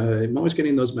 I'm always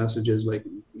getting those messages like,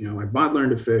 I bought Learn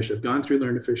to Fish. I've gone through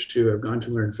Learn to Fish 2. I've gone to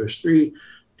Learn to Fish 3.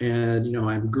 And,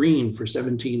 I'm green for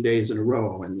 17 days in a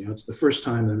row. And, it's the first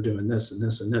time that I'm doing this and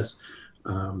this and this.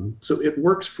 So it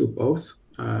works for both.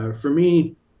 For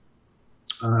me,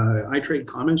 I trade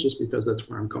commons just because that's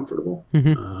where I'm comfortable.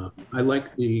 Mm-hmm. I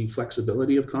like the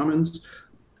flexibility of commons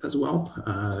as well.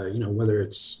 Whether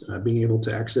it's being able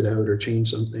to exit out or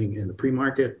change something in the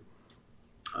pre-market,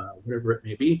 whatever it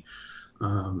may be.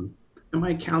 And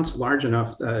my account's large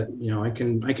enough that,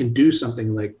 I can do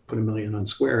something like put $1 million on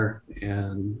Square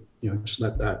and, just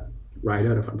let that ride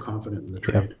out if I'm confident in the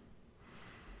trade. Yeah.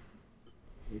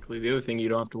 The other thing you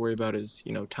don't have to worry about is,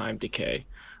 time decay,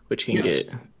 which can get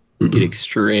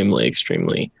extremely,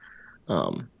 extremely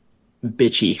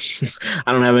bitchy.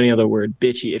 I don't have any other word.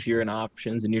 Bitchy if you're in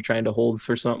options and you're trying to hold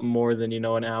for something more than,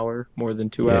 an hour, more than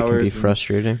 2 hours. It can be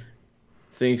frustrating.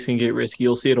 Things can get risky.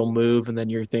 You'll see it'll move and then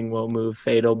your thing won't move.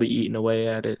 Fate will be eating away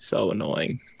at it. So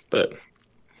annoying. But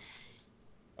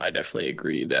I definitely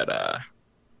agree that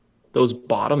those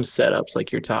bottom setups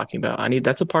like you're talking about,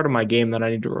 that's a part of my game that I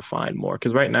need to refine more.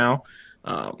 Because right now,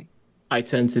 I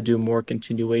tend to do more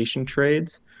continuation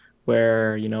trades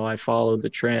where, I follow the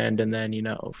trend and then,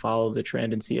 follow the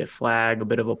trend and see a flag, a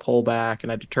bit of a pullback,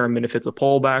 and I determine if it's a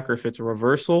pullback or if it's a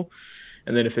reversal.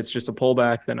 And then if it's just a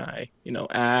pullback, then I,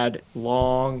 add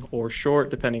long or short,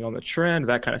 depending on the trend,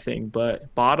 that kind of thing.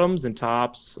 But bottoms and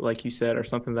tops, like you said, are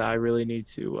something that I really need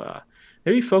to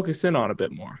maybe focus in on a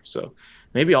bit more. So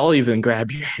maybe I'll even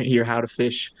grab your how to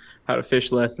fish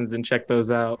lessons and check those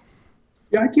out.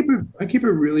 Yeah, I keep it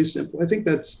really simple. I think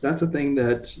that's a thing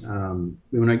that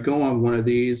when I go on one of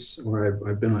these, or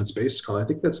I've been on Space Call, I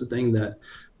think that's the thing that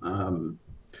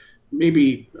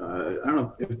maybe I don't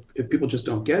know if people just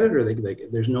don't get it, or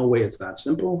there's no way it's that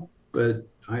simple. But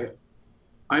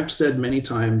I've said many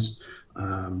times,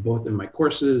 both in my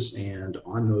courses and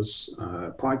on those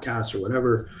podcasts or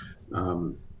whatever,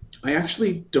 I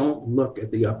actually don't look at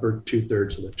the upper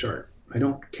 2/3 of the chart. I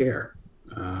don't care.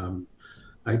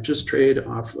 I just trade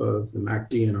off of the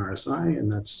MACD and RSI,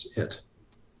 and that's it.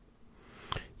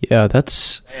 Yeah,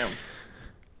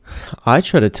 I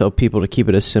try to tell people to keep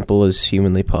it as simple as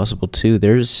humanly possible too.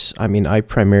 I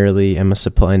primarily am a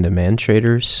supply and demand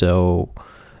trader, so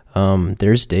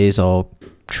there's days I'll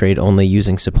trade only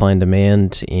using supply and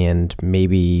demand and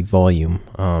maybe volume.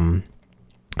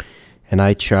 And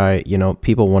I try,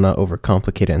 people want to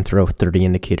overcomplicate it and throw 30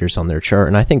 indicators on their chart.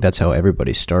 And I think that's how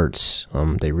everybody starts.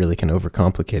 They really can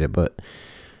overcomplicate it. But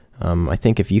I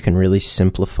think if you can really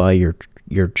simplify your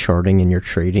charting and your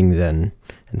trading and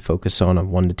focus on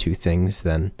 1 to 2 things,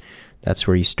 then that's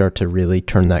where you start to really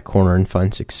turn that corner and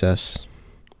find success.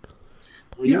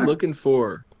 Are you looking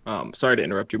for, sorry to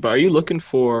interrupt you, but are you looking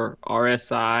for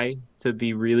RSI to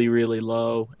be really, really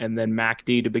low and then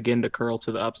MACD to begin to curl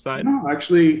to the upside? No,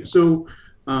 actually, so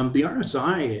the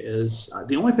RSI is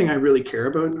the only thing I really care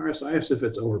about in RSI is if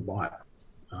it's overbought,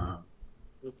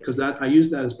 because I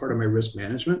use that as part of my risk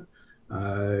management.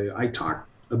 I talk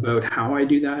about how I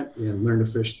do that in Learn to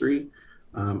Fish 3.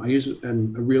 I use a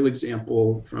real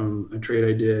example from a trade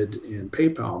I did in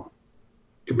PayPal,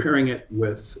 comparing it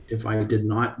with if I did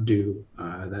not do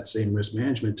that same risk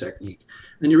management technique,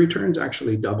 and your returns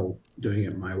actually double doing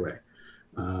it my way.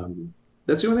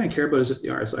 That's the only thing I care about, is if the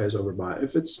RSI is overbought.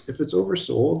 If it's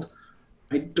oversold,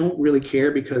 I don't really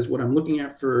care, because what I'm looking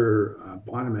at for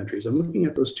bottom entries, I'm looking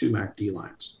at those 2 MACD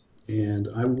lines, and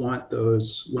I want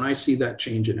those when I see that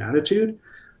change in attitude.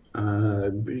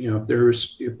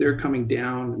 If they're coming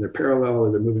down and they're parallel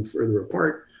or they're moving further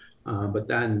apart, But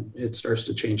then it starts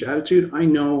to change attitude. I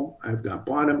know I've got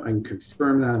bottom. I can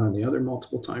confirm that on the other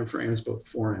multiple time frames, both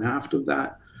before and after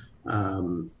that.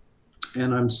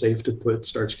 And I'm safe to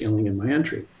start scaling in my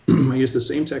entry. I use the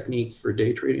same technique for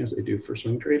day trading as I do for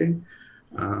swing trading.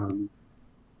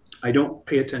 I don't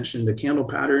pay attention to candle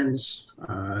patterns.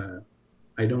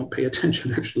 I don't pay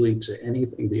attention actually to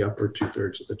anything the upper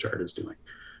 2/3 of the chart is doing,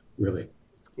 really.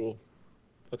 That's cool.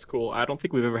 That's cool. I don't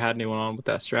think we've ever had anyone on with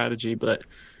that strategy, but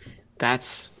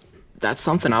that's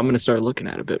something I'm going to start looking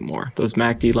at a bit more. Those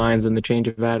MACD lines and the change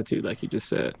of attitude, like you just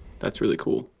said, that's really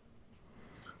cool.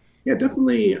 Yeah,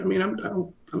 definitely. I mean, I'm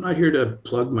not here to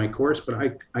plug my course, but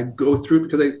I go through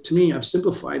because to me, I've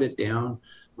simplified it down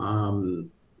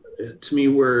to me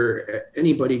where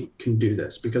anybody can do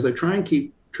this because I try and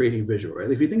keep trading visual,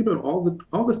 right? If you think about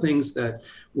all the things that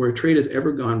where a trade has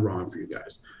ever gone wrong for you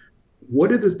guys,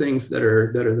 what are the things that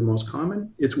are the most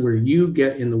common? It's where you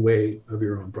get in the way of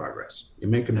your own progress. You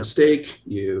make a mistake,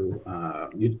 you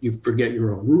forget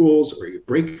your own rules, or you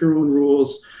break your own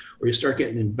rules, or you start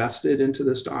getting invested into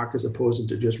the stock as opposed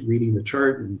to just reading the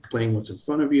chart and playing what's in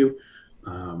front of you.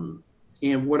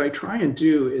 And what I try and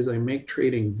do is I make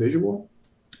trading visual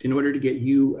in order to get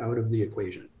you out of the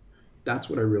equation.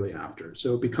 That's what I really after.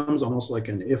 So it becomes almost like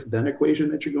an if-then equation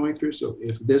that you're going through. So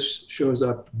if this shows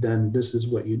up, then this is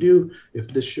what you do. If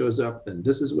this shows up, then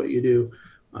this is what you do.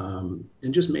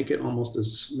 And just make it almost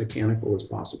as mechanical as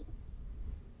possible.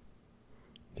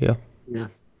 Yeah. Yeah,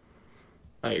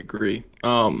 I agree.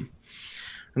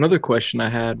 Another question I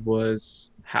had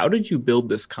was, how did you build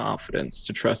this confidence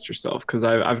to trust yourself? Because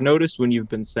I've noticed when you've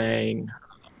been saying,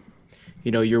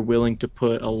 you're willing to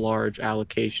put a large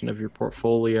allocation of your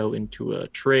portfolio into a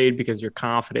trade because you're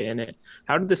confident in it.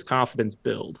 How did this confidence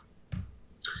build?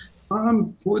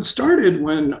 Well, it started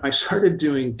when I started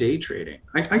doing day trading.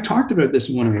 I talked about this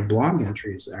in one of my blog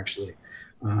entries, actually.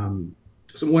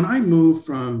 So when I moved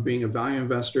from being a value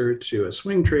investor to a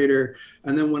swing trader,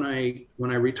 and then when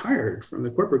I retired from the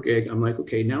corporate gig, I'm like,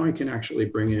 okay, now I can actually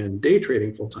bring in day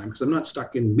trading full time because I'm not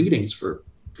stuck in meetings for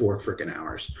 4 freaking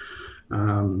hours.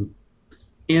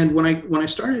 And when I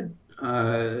started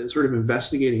sort of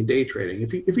investigating day trading,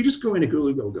 if you just go into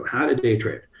Google, go how to day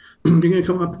trade, you're going to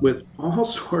come up with all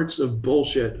sorts of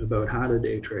bullshit about how to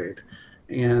day trade.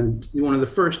 And one of the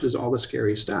first is all the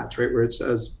scary stats, right? Where it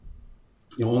says,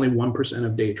 only 1%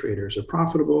 of day traders are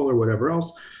profitable or whatever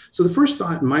else. So the first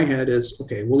thought in my head is,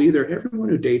 okay, well, either everyone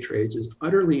who day trades is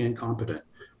utterly incompetent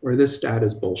or this stat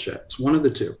is bullshit. It's one of the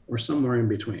two or somewhere in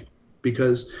between.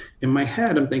 Because in my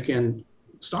head, I'm thinking,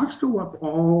 stocks go up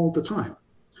all the time.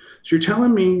 So you're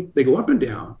telling me they go up and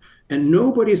down and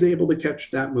nobody's able to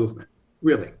catch that movement.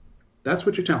 Really? That's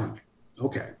what you're telling me.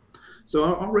 Okay. So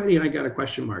already I got a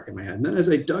question mark in my head. And then as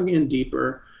I dug in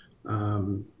deeper,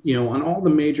 on all the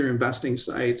major investing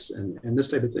sites and this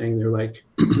type of thing, they're like,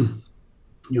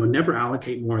 never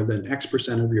allocate more than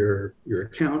X% of your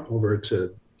account over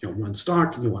to, one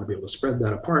stock, and you want to be able to spread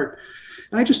that apart.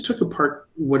 And I just took apart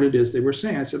what it is they were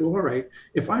saying. I said, well, all right,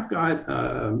 if I've got,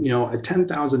 a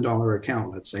 $10,000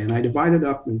 account, let's say, and I divide it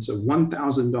up into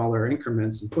 $1,000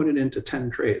 increments and put it into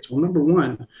 10 trades. Well, number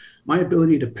one, my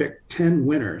ability to pick 10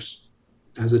 winners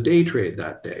as a day trade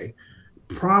that day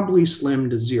probably slim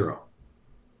to zero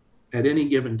at any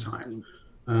given time.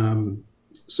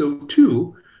 So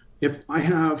two, if I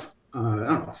have,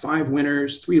 5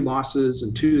 winners, 3 losses,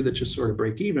 and 2 that just sort of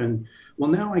break even,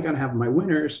 well, now I got to have my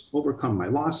winners overcome my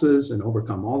losses and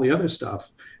overcome all the other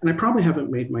stuff. And I probably haven't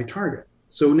made my target.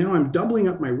 So now I'm doubling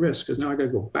up my risk because now I got to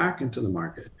go back into the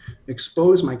market,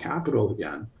 expose my capital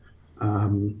again.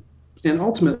 And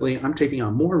ultimately, I'm taking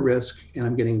on more risk and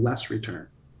I'm getting less return.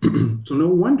 So no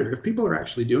wonder if people are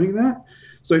actually doing that.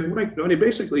 So what I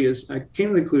basically is, I came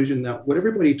to the conclusion that what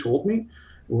everybody told me,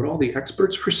 what all the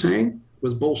experts were saying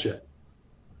was bullshit.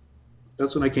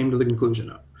 That's what I came to the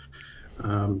conclusion of.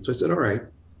 So I said, all right,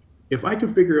 if I can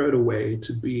figure out a way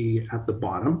to be at the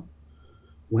bottom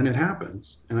when it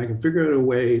happens, and I can figure out a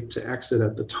way to exit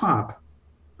at the top,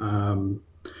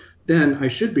 then I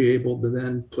should be able to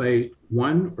then play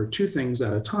 1 or 2 things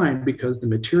at a time because the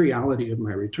materiality of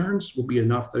my returns will be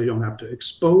enough that I don't have to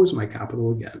expose my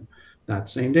capital again that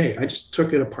same day. I just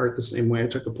took it apart the same way I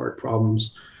took apart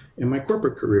problems in my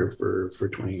corporate career for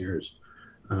 20 years.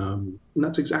 And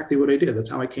that's exactly what I did. That's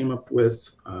how I came up with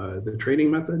the trading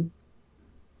method.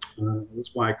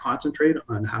 That's why I concentrate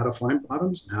on how to find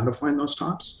bottoms and how to find those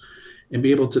tops and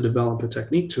be able to develop a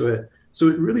technique to it. So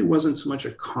it really wasn't so much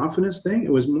a confidence thing.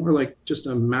 It was more like just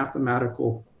a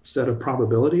mathematical set of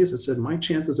probabilities that said my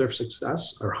chances of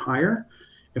success are higher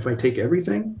if I take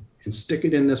everything and stick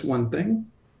it in this one thing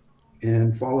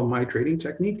and follow my trading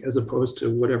technique as opposed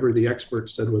to whatever the expert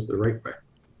said was the right way.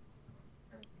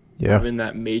 Yeah. Having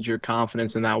that major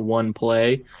confidence in that one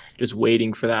play, just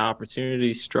waiting for that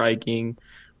opportunity, striking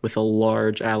with a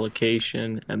large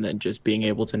allocation, and then just being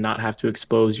able to not have to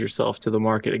expose yourself to the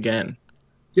market again.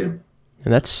 Yeah.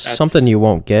 And that's something That's you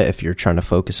won't get if you're trying to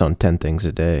focus on 10 things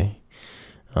a day.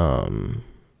 And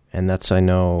that's, I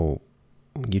know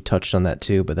you touched on that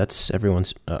too, but that's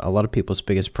a lot of people's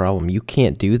biggest problem. You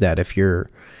can't do that if you're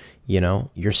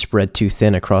spread too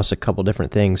thin across a couple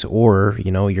different things, or,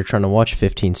 you're trying to watch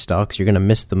 15 stocks. You're going to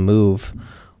miss the move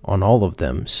on all of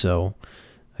them. So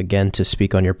again, to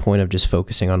speak on your point of just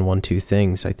focusing on 1-2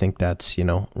 things, I think that's,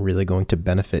 really going to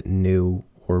benefit new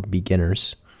or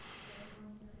beginners.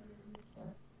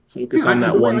 focus on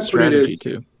that The way one I put it strategy is,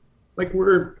 too. like,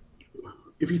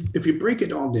 if you break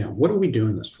it all down, what are we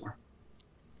doing this for?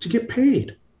 To get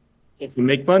paid. You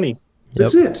make money.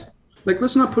 That's it. Like,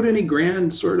 let's not put any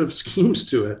grand sort of schemes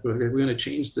to it. We're going to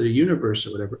change the universe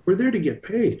or whatever. We're there to get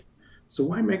paid. So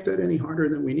why make that any harder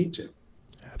than we need to?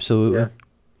 Absolutely. Yeah.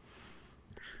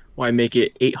 Why make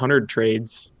it 800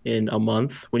 trades in a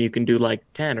month when you can do like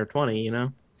 10 or 20,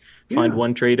 Find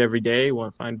one trade every day,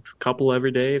 find a couple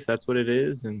every day if that's what it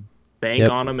is, and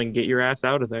bank on them and get your ass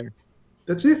out of there.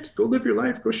 That's it. Go live your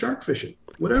life. Go shark fishing.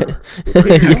 Whatever.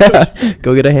 Yeah.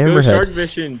 Go get a hammerhead. Go shark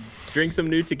fishing. Drink some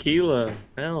new tequila.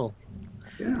 Hell.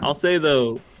 Yeah. I'll say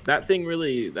though, that thing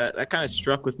really that kind of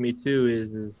struck with me too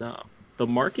is the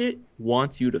market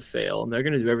wants you to fail, and they're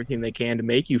going to do everything they can to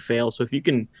make you fail. So if you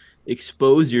can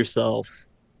expose yourself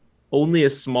only a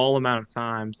small amount of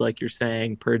times, like you're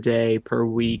saying, per day, per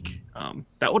week,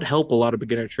 that would help a lot of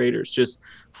beginner traders. Just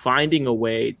finding a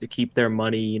way to keep their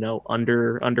money,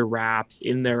 under wraps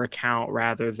in their account,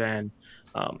 rather than,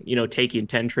 taking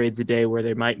 10 trades a day where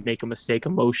they might make a mistake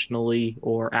emotionally,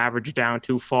 or average down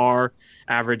too far,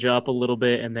 average up a little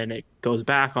bit, and then it goes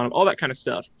back on them, all that kind of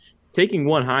stuff. Taking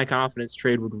one high confidence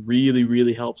trade would really,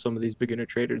 really help some of these beginner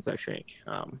traders, I think.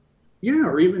 Yeah,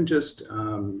 or even just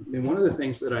one of the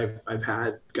things that I've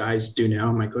had guys do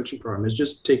now in my coaching program is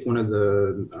just take one of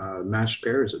the matched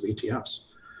pairs of ETFs.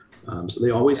 So they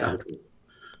always have a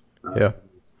trade.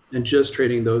 And just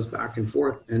trading those back and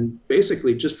forth, and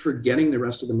basically just forgetting the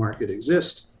rest of the market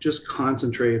exists. Just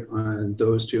concentrate on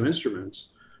those two instruments.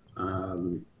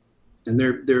 And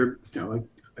they're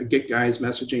I get guys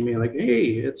messaging me like, hey,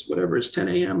 it's 10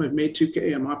 a.m. I've made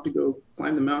 2K. I'm off to go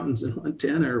climb the mountains in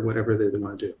 110 or whatever they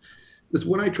want to do. That's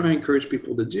what I try and encourage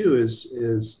people to do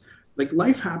is like,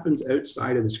 life happens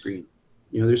outside of the screen.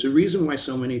 There's a reason why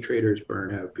so many traders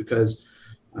burn out, because,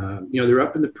 they're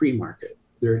up in the pre-market.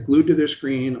 They're glued to their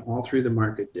screen all through the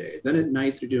market day. Then at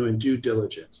night, they're doing due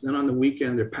diligence. Then on the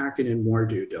weekend, they're packing in more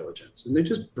due diligence, and they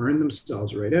just burn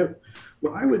themselves right out.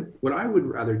 What I would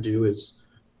rather do is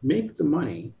make the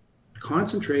money,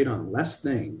 concentrate on less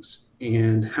things,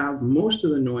 and have most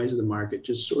of the noise of the market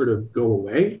just sort of go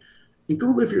away, and go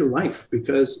live your life,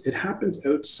 because it happens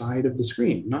outside of the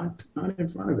screen, not in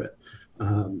front of it.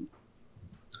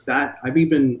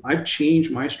 I've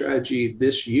changed my strategy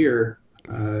this year,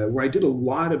 where I did a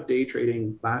lot of day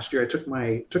trading last year. I took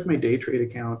my day trade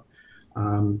account.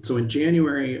 So in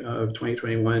January of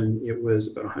 2021, it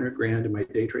was about 100 grand in my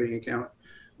day trading account.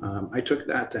 I took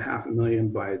that to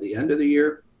 $500,000 by the end of the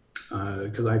year,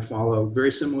 because I follow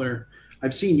very similar.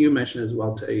 I've seen you mention as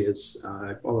well, Tay, is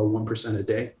I follow 1% a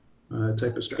day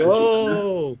type of strategy.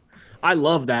 Oh, I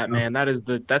love that, man.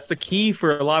 That's the key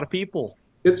for a lot of people.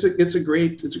 It's a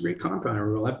great compounder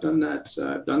rule. I've done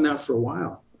that for a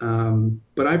while.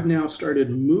 But I've now started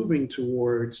moving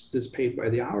towards this paid by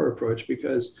the hour approach,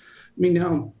 because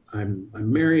now I'm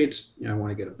married. I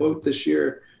want to get a boat this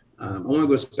year. I want to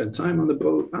go spend time on the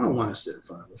boat. I don't want to sit in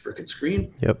front of a freaking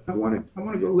screen. Yep. I want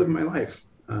to go live my life.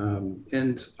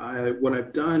 What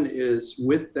I've done is,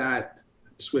 with that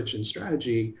switch in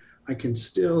strategy, I can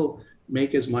still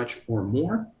make as much or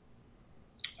more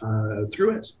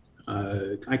through it.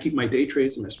 I keep my day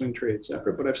trades and my swing trades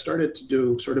separate, but I've started to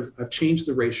do I've changed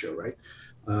the ratio, right,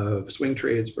 of swing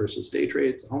trades versus day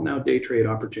trades. I'll now day trade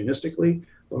opportunistically,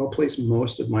 but I'll place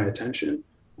most of my attention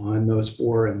on those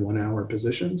 4 and 1 hour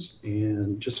positions,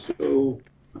 and just go,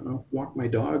 walk my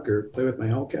dog, or play with my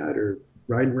Hellcat, or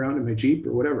riding around in my Jeep,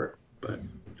 or whatever, but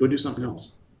go do something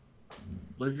else.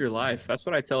 Live your life. That's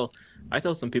what I tell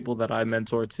some people that I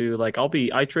mentor too. Like I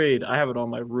have it on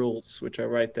my rules, which I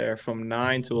write there, from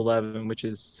 9 to 11, which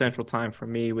is central time for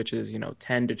me, which is,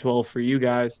 10 to 12 for you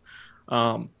guys.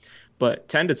 But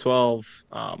 10 to 12,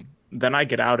 then I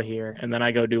get out of here, and then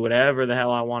I go do whatever the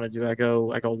hell I want to do. I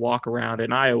go walk around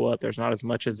in Iowa. There's not as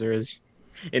much as there is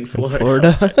in In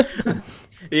Florida. Florida.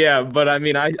 Yeah, but I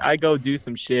mean, I go do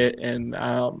some shit, and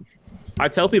I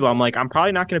tell people I'm like I'm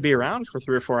probably not going to be around for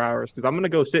 3 or 4 hours because I'm going to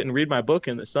go sit and read my book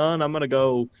in the sun. I'm going to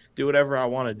go do whatever I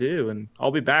want to do, and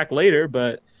I'll be back later,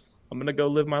 but I'm going to go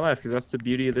live my life because that's the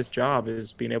beauty of this job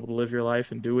is being able to live your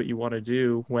life and do what you want to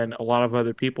do when a lot of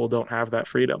other people don't have that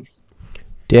freedom. Of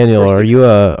Daniel, course, are they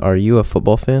you a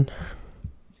football fan?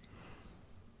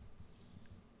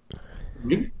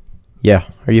 Me? Yeah,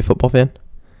 are you a football fan?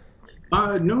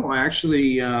 No,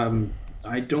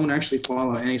 I don't actually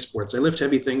follow any sports. I lift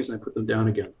heavy things and I put them down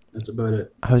again. That's about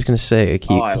it. I was gonna say like,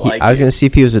 Oh, I like I was it. gonna see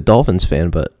if he was a Dolphins fan,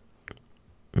 but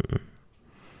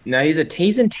No, he's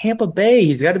in Tampa Bay.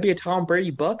 He's got to be a Tom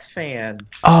Brady Bucks fan.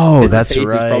 oh, His that's face is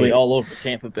probably right. all over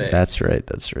Tampa Bay. That's right.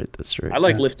 That's right. That's right. I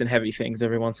like Yeah. lifting heavy things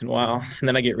every once in a while, and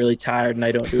then I get really tired and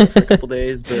I don't do it for a couple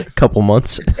days. But Couple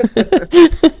months.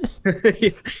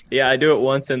 yeah, I do it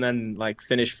once and then like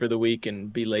finish for the week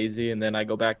and be lazy, and then I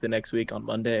go back the next week on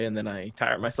Monday, and then I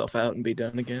tire myself out and be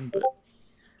done again. But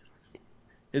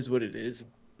is what it is.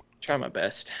 Try my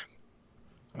best.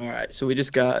 All right, so we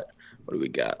just got what do we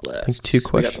got left? think 2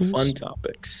 We got the questions. fun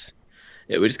topics.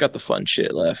 Yeah, we just got the fun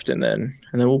shit left, and then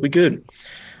we'll be good.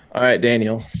 All right,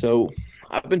 Daniel. So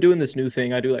I've been doing this new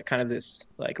thing. I do like kind of this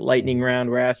like lightning round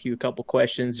where I ask you a couple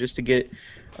questions just to get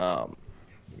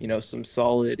some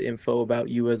solid info about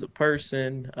you as a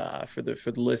person for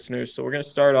the listeners. So we're gonna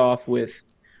start off with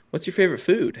what's your favorite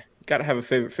food? You gotta have a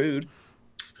favorite food.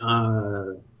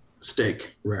 Uh,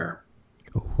 Steak, rare.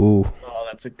 Ooh, Oh,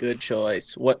 that's a good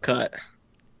choice. What cut?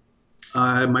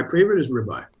 My favorite is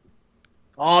ribeye.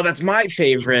 Oh, that's my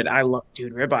favorite. I love,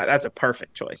 dude, ribeye. That's a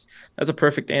perfect choice. That's a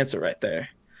perfect answer right there.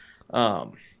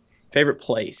 Um, Favorite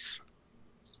place?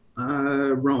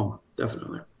 Rome,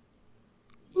 definitely.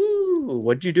 Ooh,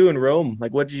 what'd you do in Rome?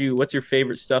 Like, what's your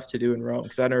favorite stuff to do in Rome?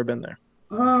 Because I've never been there.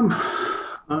 Um,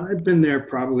 I've been there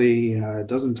probably a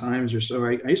dozen times or so.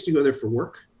 I used to go there for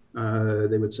work.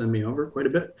 They would send me over quite a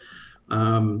bit.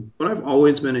 But I've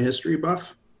always been a history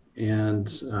buff, and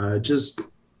just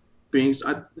being,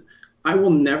 I will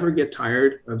never get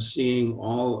tired of seeing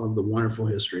all of the wonderful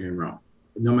history in Rome.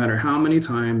 No matter how many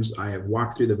times I have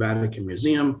walked through the Vatican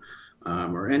Museum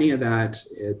or any of that,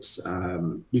 it's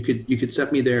you could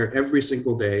set me there every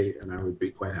single day, and I would be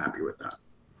quite happy with that.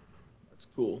 That's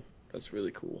cool. That's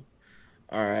really cool.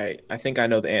 All right. I think I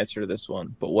know the answer to this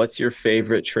one, but what's your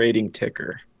favorite trading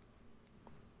ticker?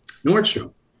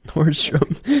 Nordstrom.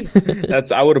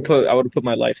 Nordstrom. I would have put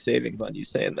my life savings on you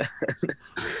saying that.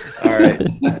 All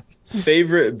right.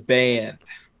 Favorite band?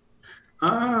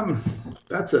 Um,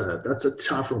 that's a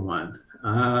tougher one.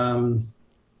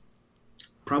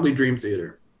 Probably Dream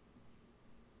Theater.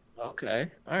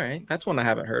 Okay. All right. That's one I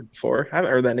haven't heard before. I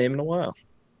haven't heard that name in a while.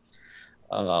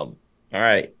 All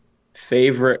right.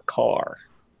 Favorite car?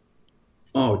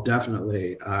 Oh,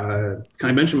 definitely. Can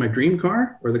I mention my dream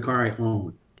car or the car I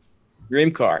own?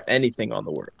 Dream car. Anything on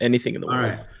the world. Anything in the All world.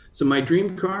 right. So my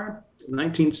dream car,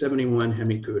 1971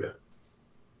 Hemi Cuda.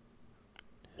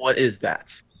 What is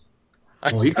that?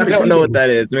 Oh, you I gotta don't see know it. what that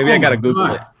is. Maybe Oh I gotta my Google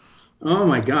God. it. Oh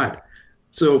my God.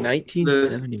 So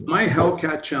 1971. my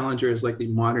Hellcat Challenger is like the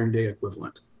modern day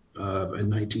equivalent of a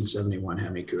 1971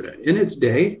 Hemi Cuda. In its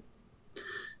day,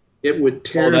 it would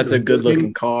tear Oh, that's the a good looking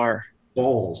living car.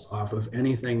 balls off of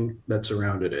anything that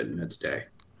surrounded it in its day,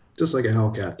 just like a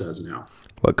Hellcat does now.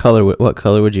 What color? What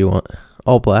color would you want?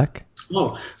 All black.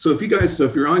 Oh, so if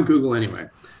you're on Google anyway,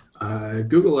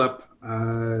 Google up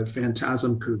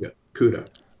Phantasm Cuda.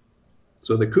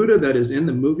 So the Cuda that is in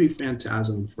the movie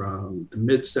Phantasm from the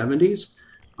mid 70s,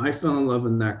 I fell in love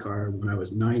in that car when I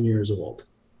was 9 years old.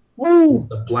 Woo!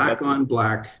 The black on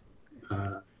black.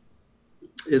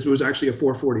 It was actually a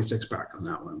 446 pack on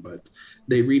that one, but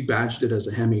they rebadged it as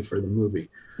a Hemi for the movie.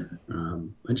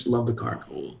 I just love the car.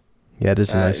 Cool. Yeah, it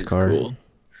is a That nice is car. cool.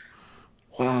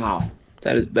 Wow.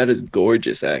 That is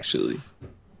gorgeous actually.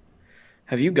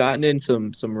 Have you gotten in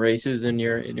some races in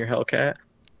your Hellcat?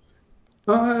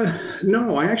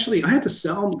 No, I had to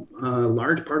sell a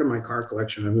large part of my car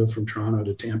collection. I moved from Toronto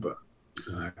to Tampa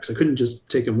because I couldn't just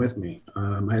take them with me.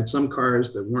 I had some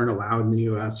cars that weren't allowed in the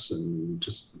U.S. and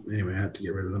just anyway, I had to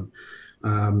get rid of them.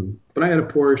 But I had a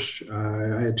Porsche.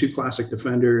 I had two classic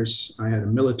Defenders. I had a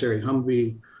military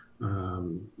Humvee.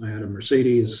 I had a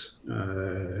Mercedes. I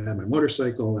had my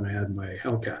motorcycle, and I had my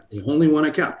Hellcat. The only one I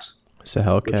kept, It's a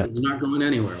which Hellcat. was not going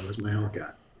anywhere, was my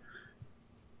Hellcat.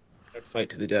 I'd fight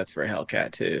to the death for a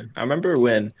Hellcat too. I remember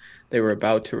when they were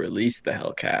about to release the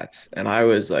Hellcats, and I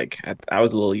was like, I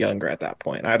was a little younger at that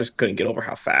point. I just couldn't get over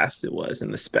how fast it was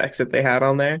and the specs that they had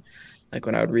on there. Like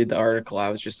when I would read the article, I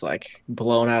was just like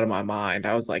blown out of my mind.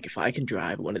 I was like, if I can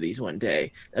drive one of these one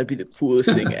day, that'd be the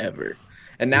coolest thing ever.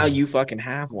 And now you fucking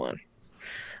have one.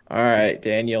 All right,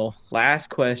 Daniel, last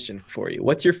question for you.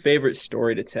 What's your favorite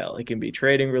story to tell? It can be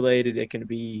trading related, it can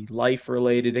be life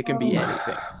related, it can be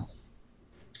anything.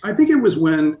 I think it was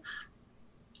when,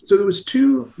 so there was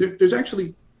there's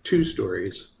actually two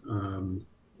stories.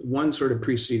 One sort of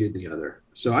preceded the other.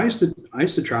 So I used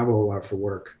to travel a lot for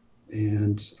work,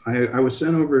 and I was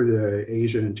sent over to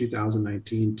Asia in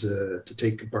 2019 to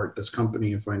take apart this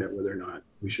company and find out whether or not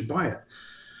we should buy it.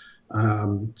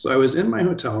 So I was in my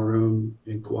hotel room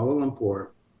in Kuala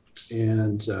Lumpur,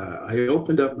 and I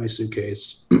opened up my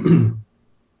suitcase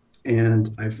and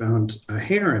I found a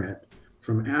hair in it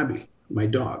from Abby, my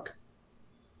dog.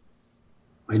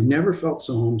 I never felt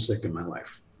so homesick in my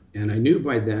life. And I knew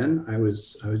by then I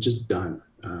was just done.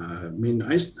 I mean,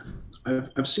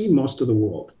 I've seen most of the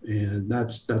world, and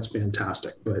that's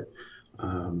fantastic. But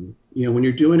you know, when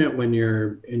you're doing it when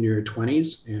you're in your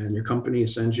 20s and your company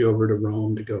sends you over to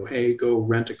Rome to go, hey, go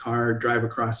rent a car, drive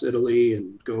across Italy,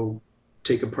 and go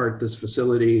take apart this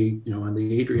facility, you know, on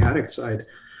the Adriatic side,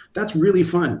 that's really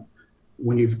fun.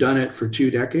 When you've done it for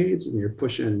 2 decades and you're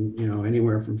pushing, you know,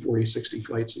 anywhere from 40, 60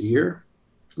 flights a year,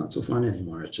 it's not so fun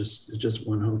anymore. It's just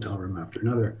one hotel room after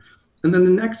another. And then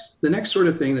the next sort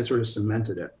of thing that sort of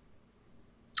cemented it,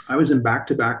 I was in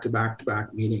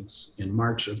back-to-back meetings in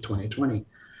March of 2020,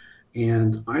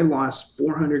 and I lost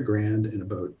 400 grand in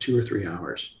about 2 or 3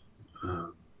 hours.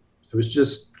 It was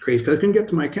just crazy because I couldn't get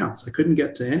to my accounts. I couldn't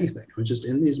get to anything. I was just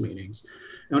in these meetings.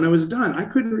 And when I was done, I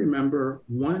couldn't remember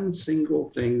one single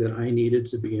thing that I needed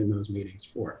to be in those meetings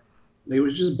for. It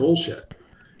was just bullshit.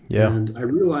 Yeah. And I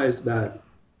realized that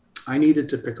I needed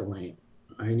to pick a lane.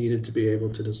 I needed to be able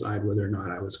to decide whether or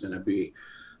not I was going to be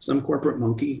some corporate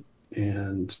monkey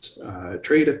and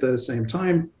trade at the same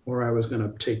time, or I was going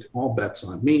to take all bets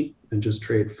on me and just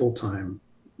trade full time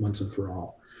once and for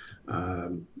all.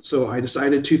 So I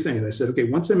decided 2 things. I said, okay,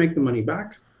 once I make the money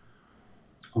back,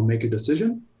 I'll make a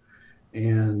decision.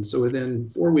 And so within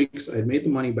 4 weeks, I had made the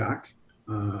money back,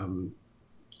 and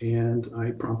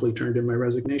I promptly turned in my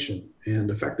resignation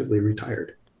and effectively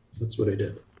retired. That's what I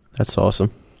did. That's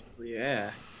awesome.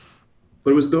 Yeah.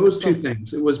 But it was those 2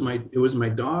 things. It was my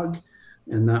dog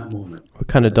and that moment. What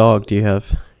kind of dog do you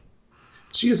have?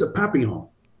 She is a Papillon.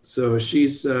 So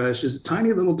she's a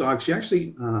tiny little dog. She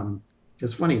actually,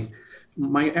 it's funny,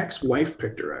 my ex-wife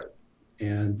picked her out.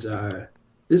 And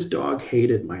this dog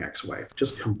hated my ex-wife,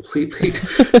 just completely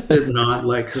did not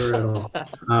like her at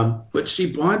all. But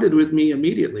she bonded with me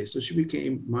immediately. So she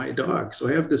became my dog. So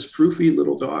I have this froofy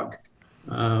little dog.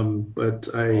 But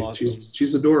awesome.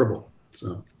 She's adorable.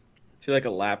 So she like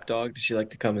a lap dog? Does she like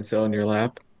to come and sit on your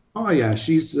lap? Oh yeah,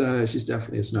 she's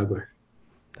definitely a snuggler.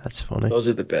 That's funny. Those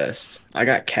are the best. I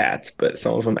got cats, but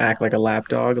some of them act like a lap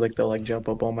dog. Like they'll like jump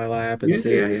up on my lap and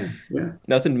sit. Yeah.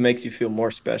 Nothing makes you feel more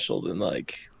special than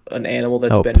like an animal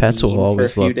that's been pets mean will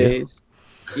always for a few love days.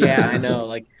 Yeah, I know.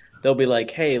 Like they'll be like,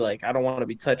 hey, like I don't want to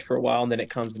be touched for a while, and then it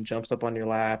comes and jumps up on your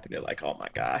lap, and you're like, oh my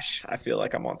gosh, I feel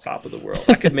like I'm on top of the world.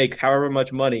 I could make however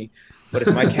much money, but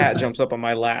if my cat jumps up on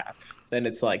my lap, then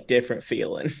it's like different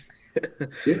feeling.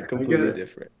 Yeah, completely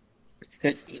different.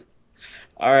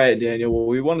 All right, Daniel. Well,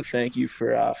 we want to thank you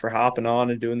for hopping on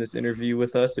and doing this interview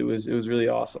with us. It was really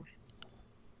awesome.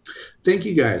 Thank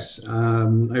you, guys.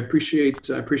 I appreciate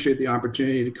the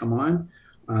opportunity to come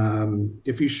on.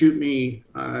 If you shoot me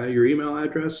your email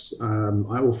address,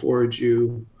 I will forward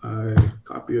you a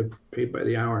copy of Paid by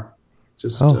the Hour.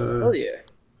 Hell yeah!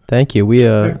 Thank you.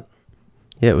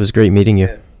 It was great meeting you.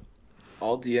 Yeah.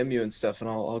 I'll DM you and stuff, and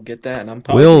I'll get that, and I'm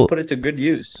probably gonna put it to good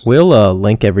use. We'll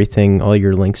link everything, all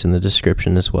your links in the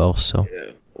description as well. So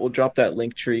yeah, we'll drop that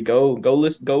link tree. Go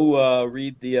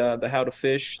read the How to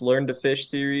Fish, Learn to Fish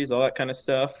series, all that kind of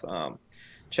stuff.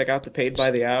 Check out the Paid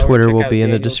by the Hour. Twitter will be in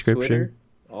the description. Twitter,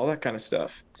 all that kind of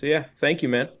stuff. So yeah, thank you,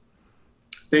 man.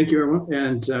 Thank you, everyone,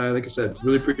 and like I said,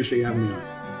 really appreciate you having me on.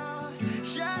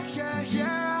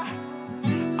 Yeah.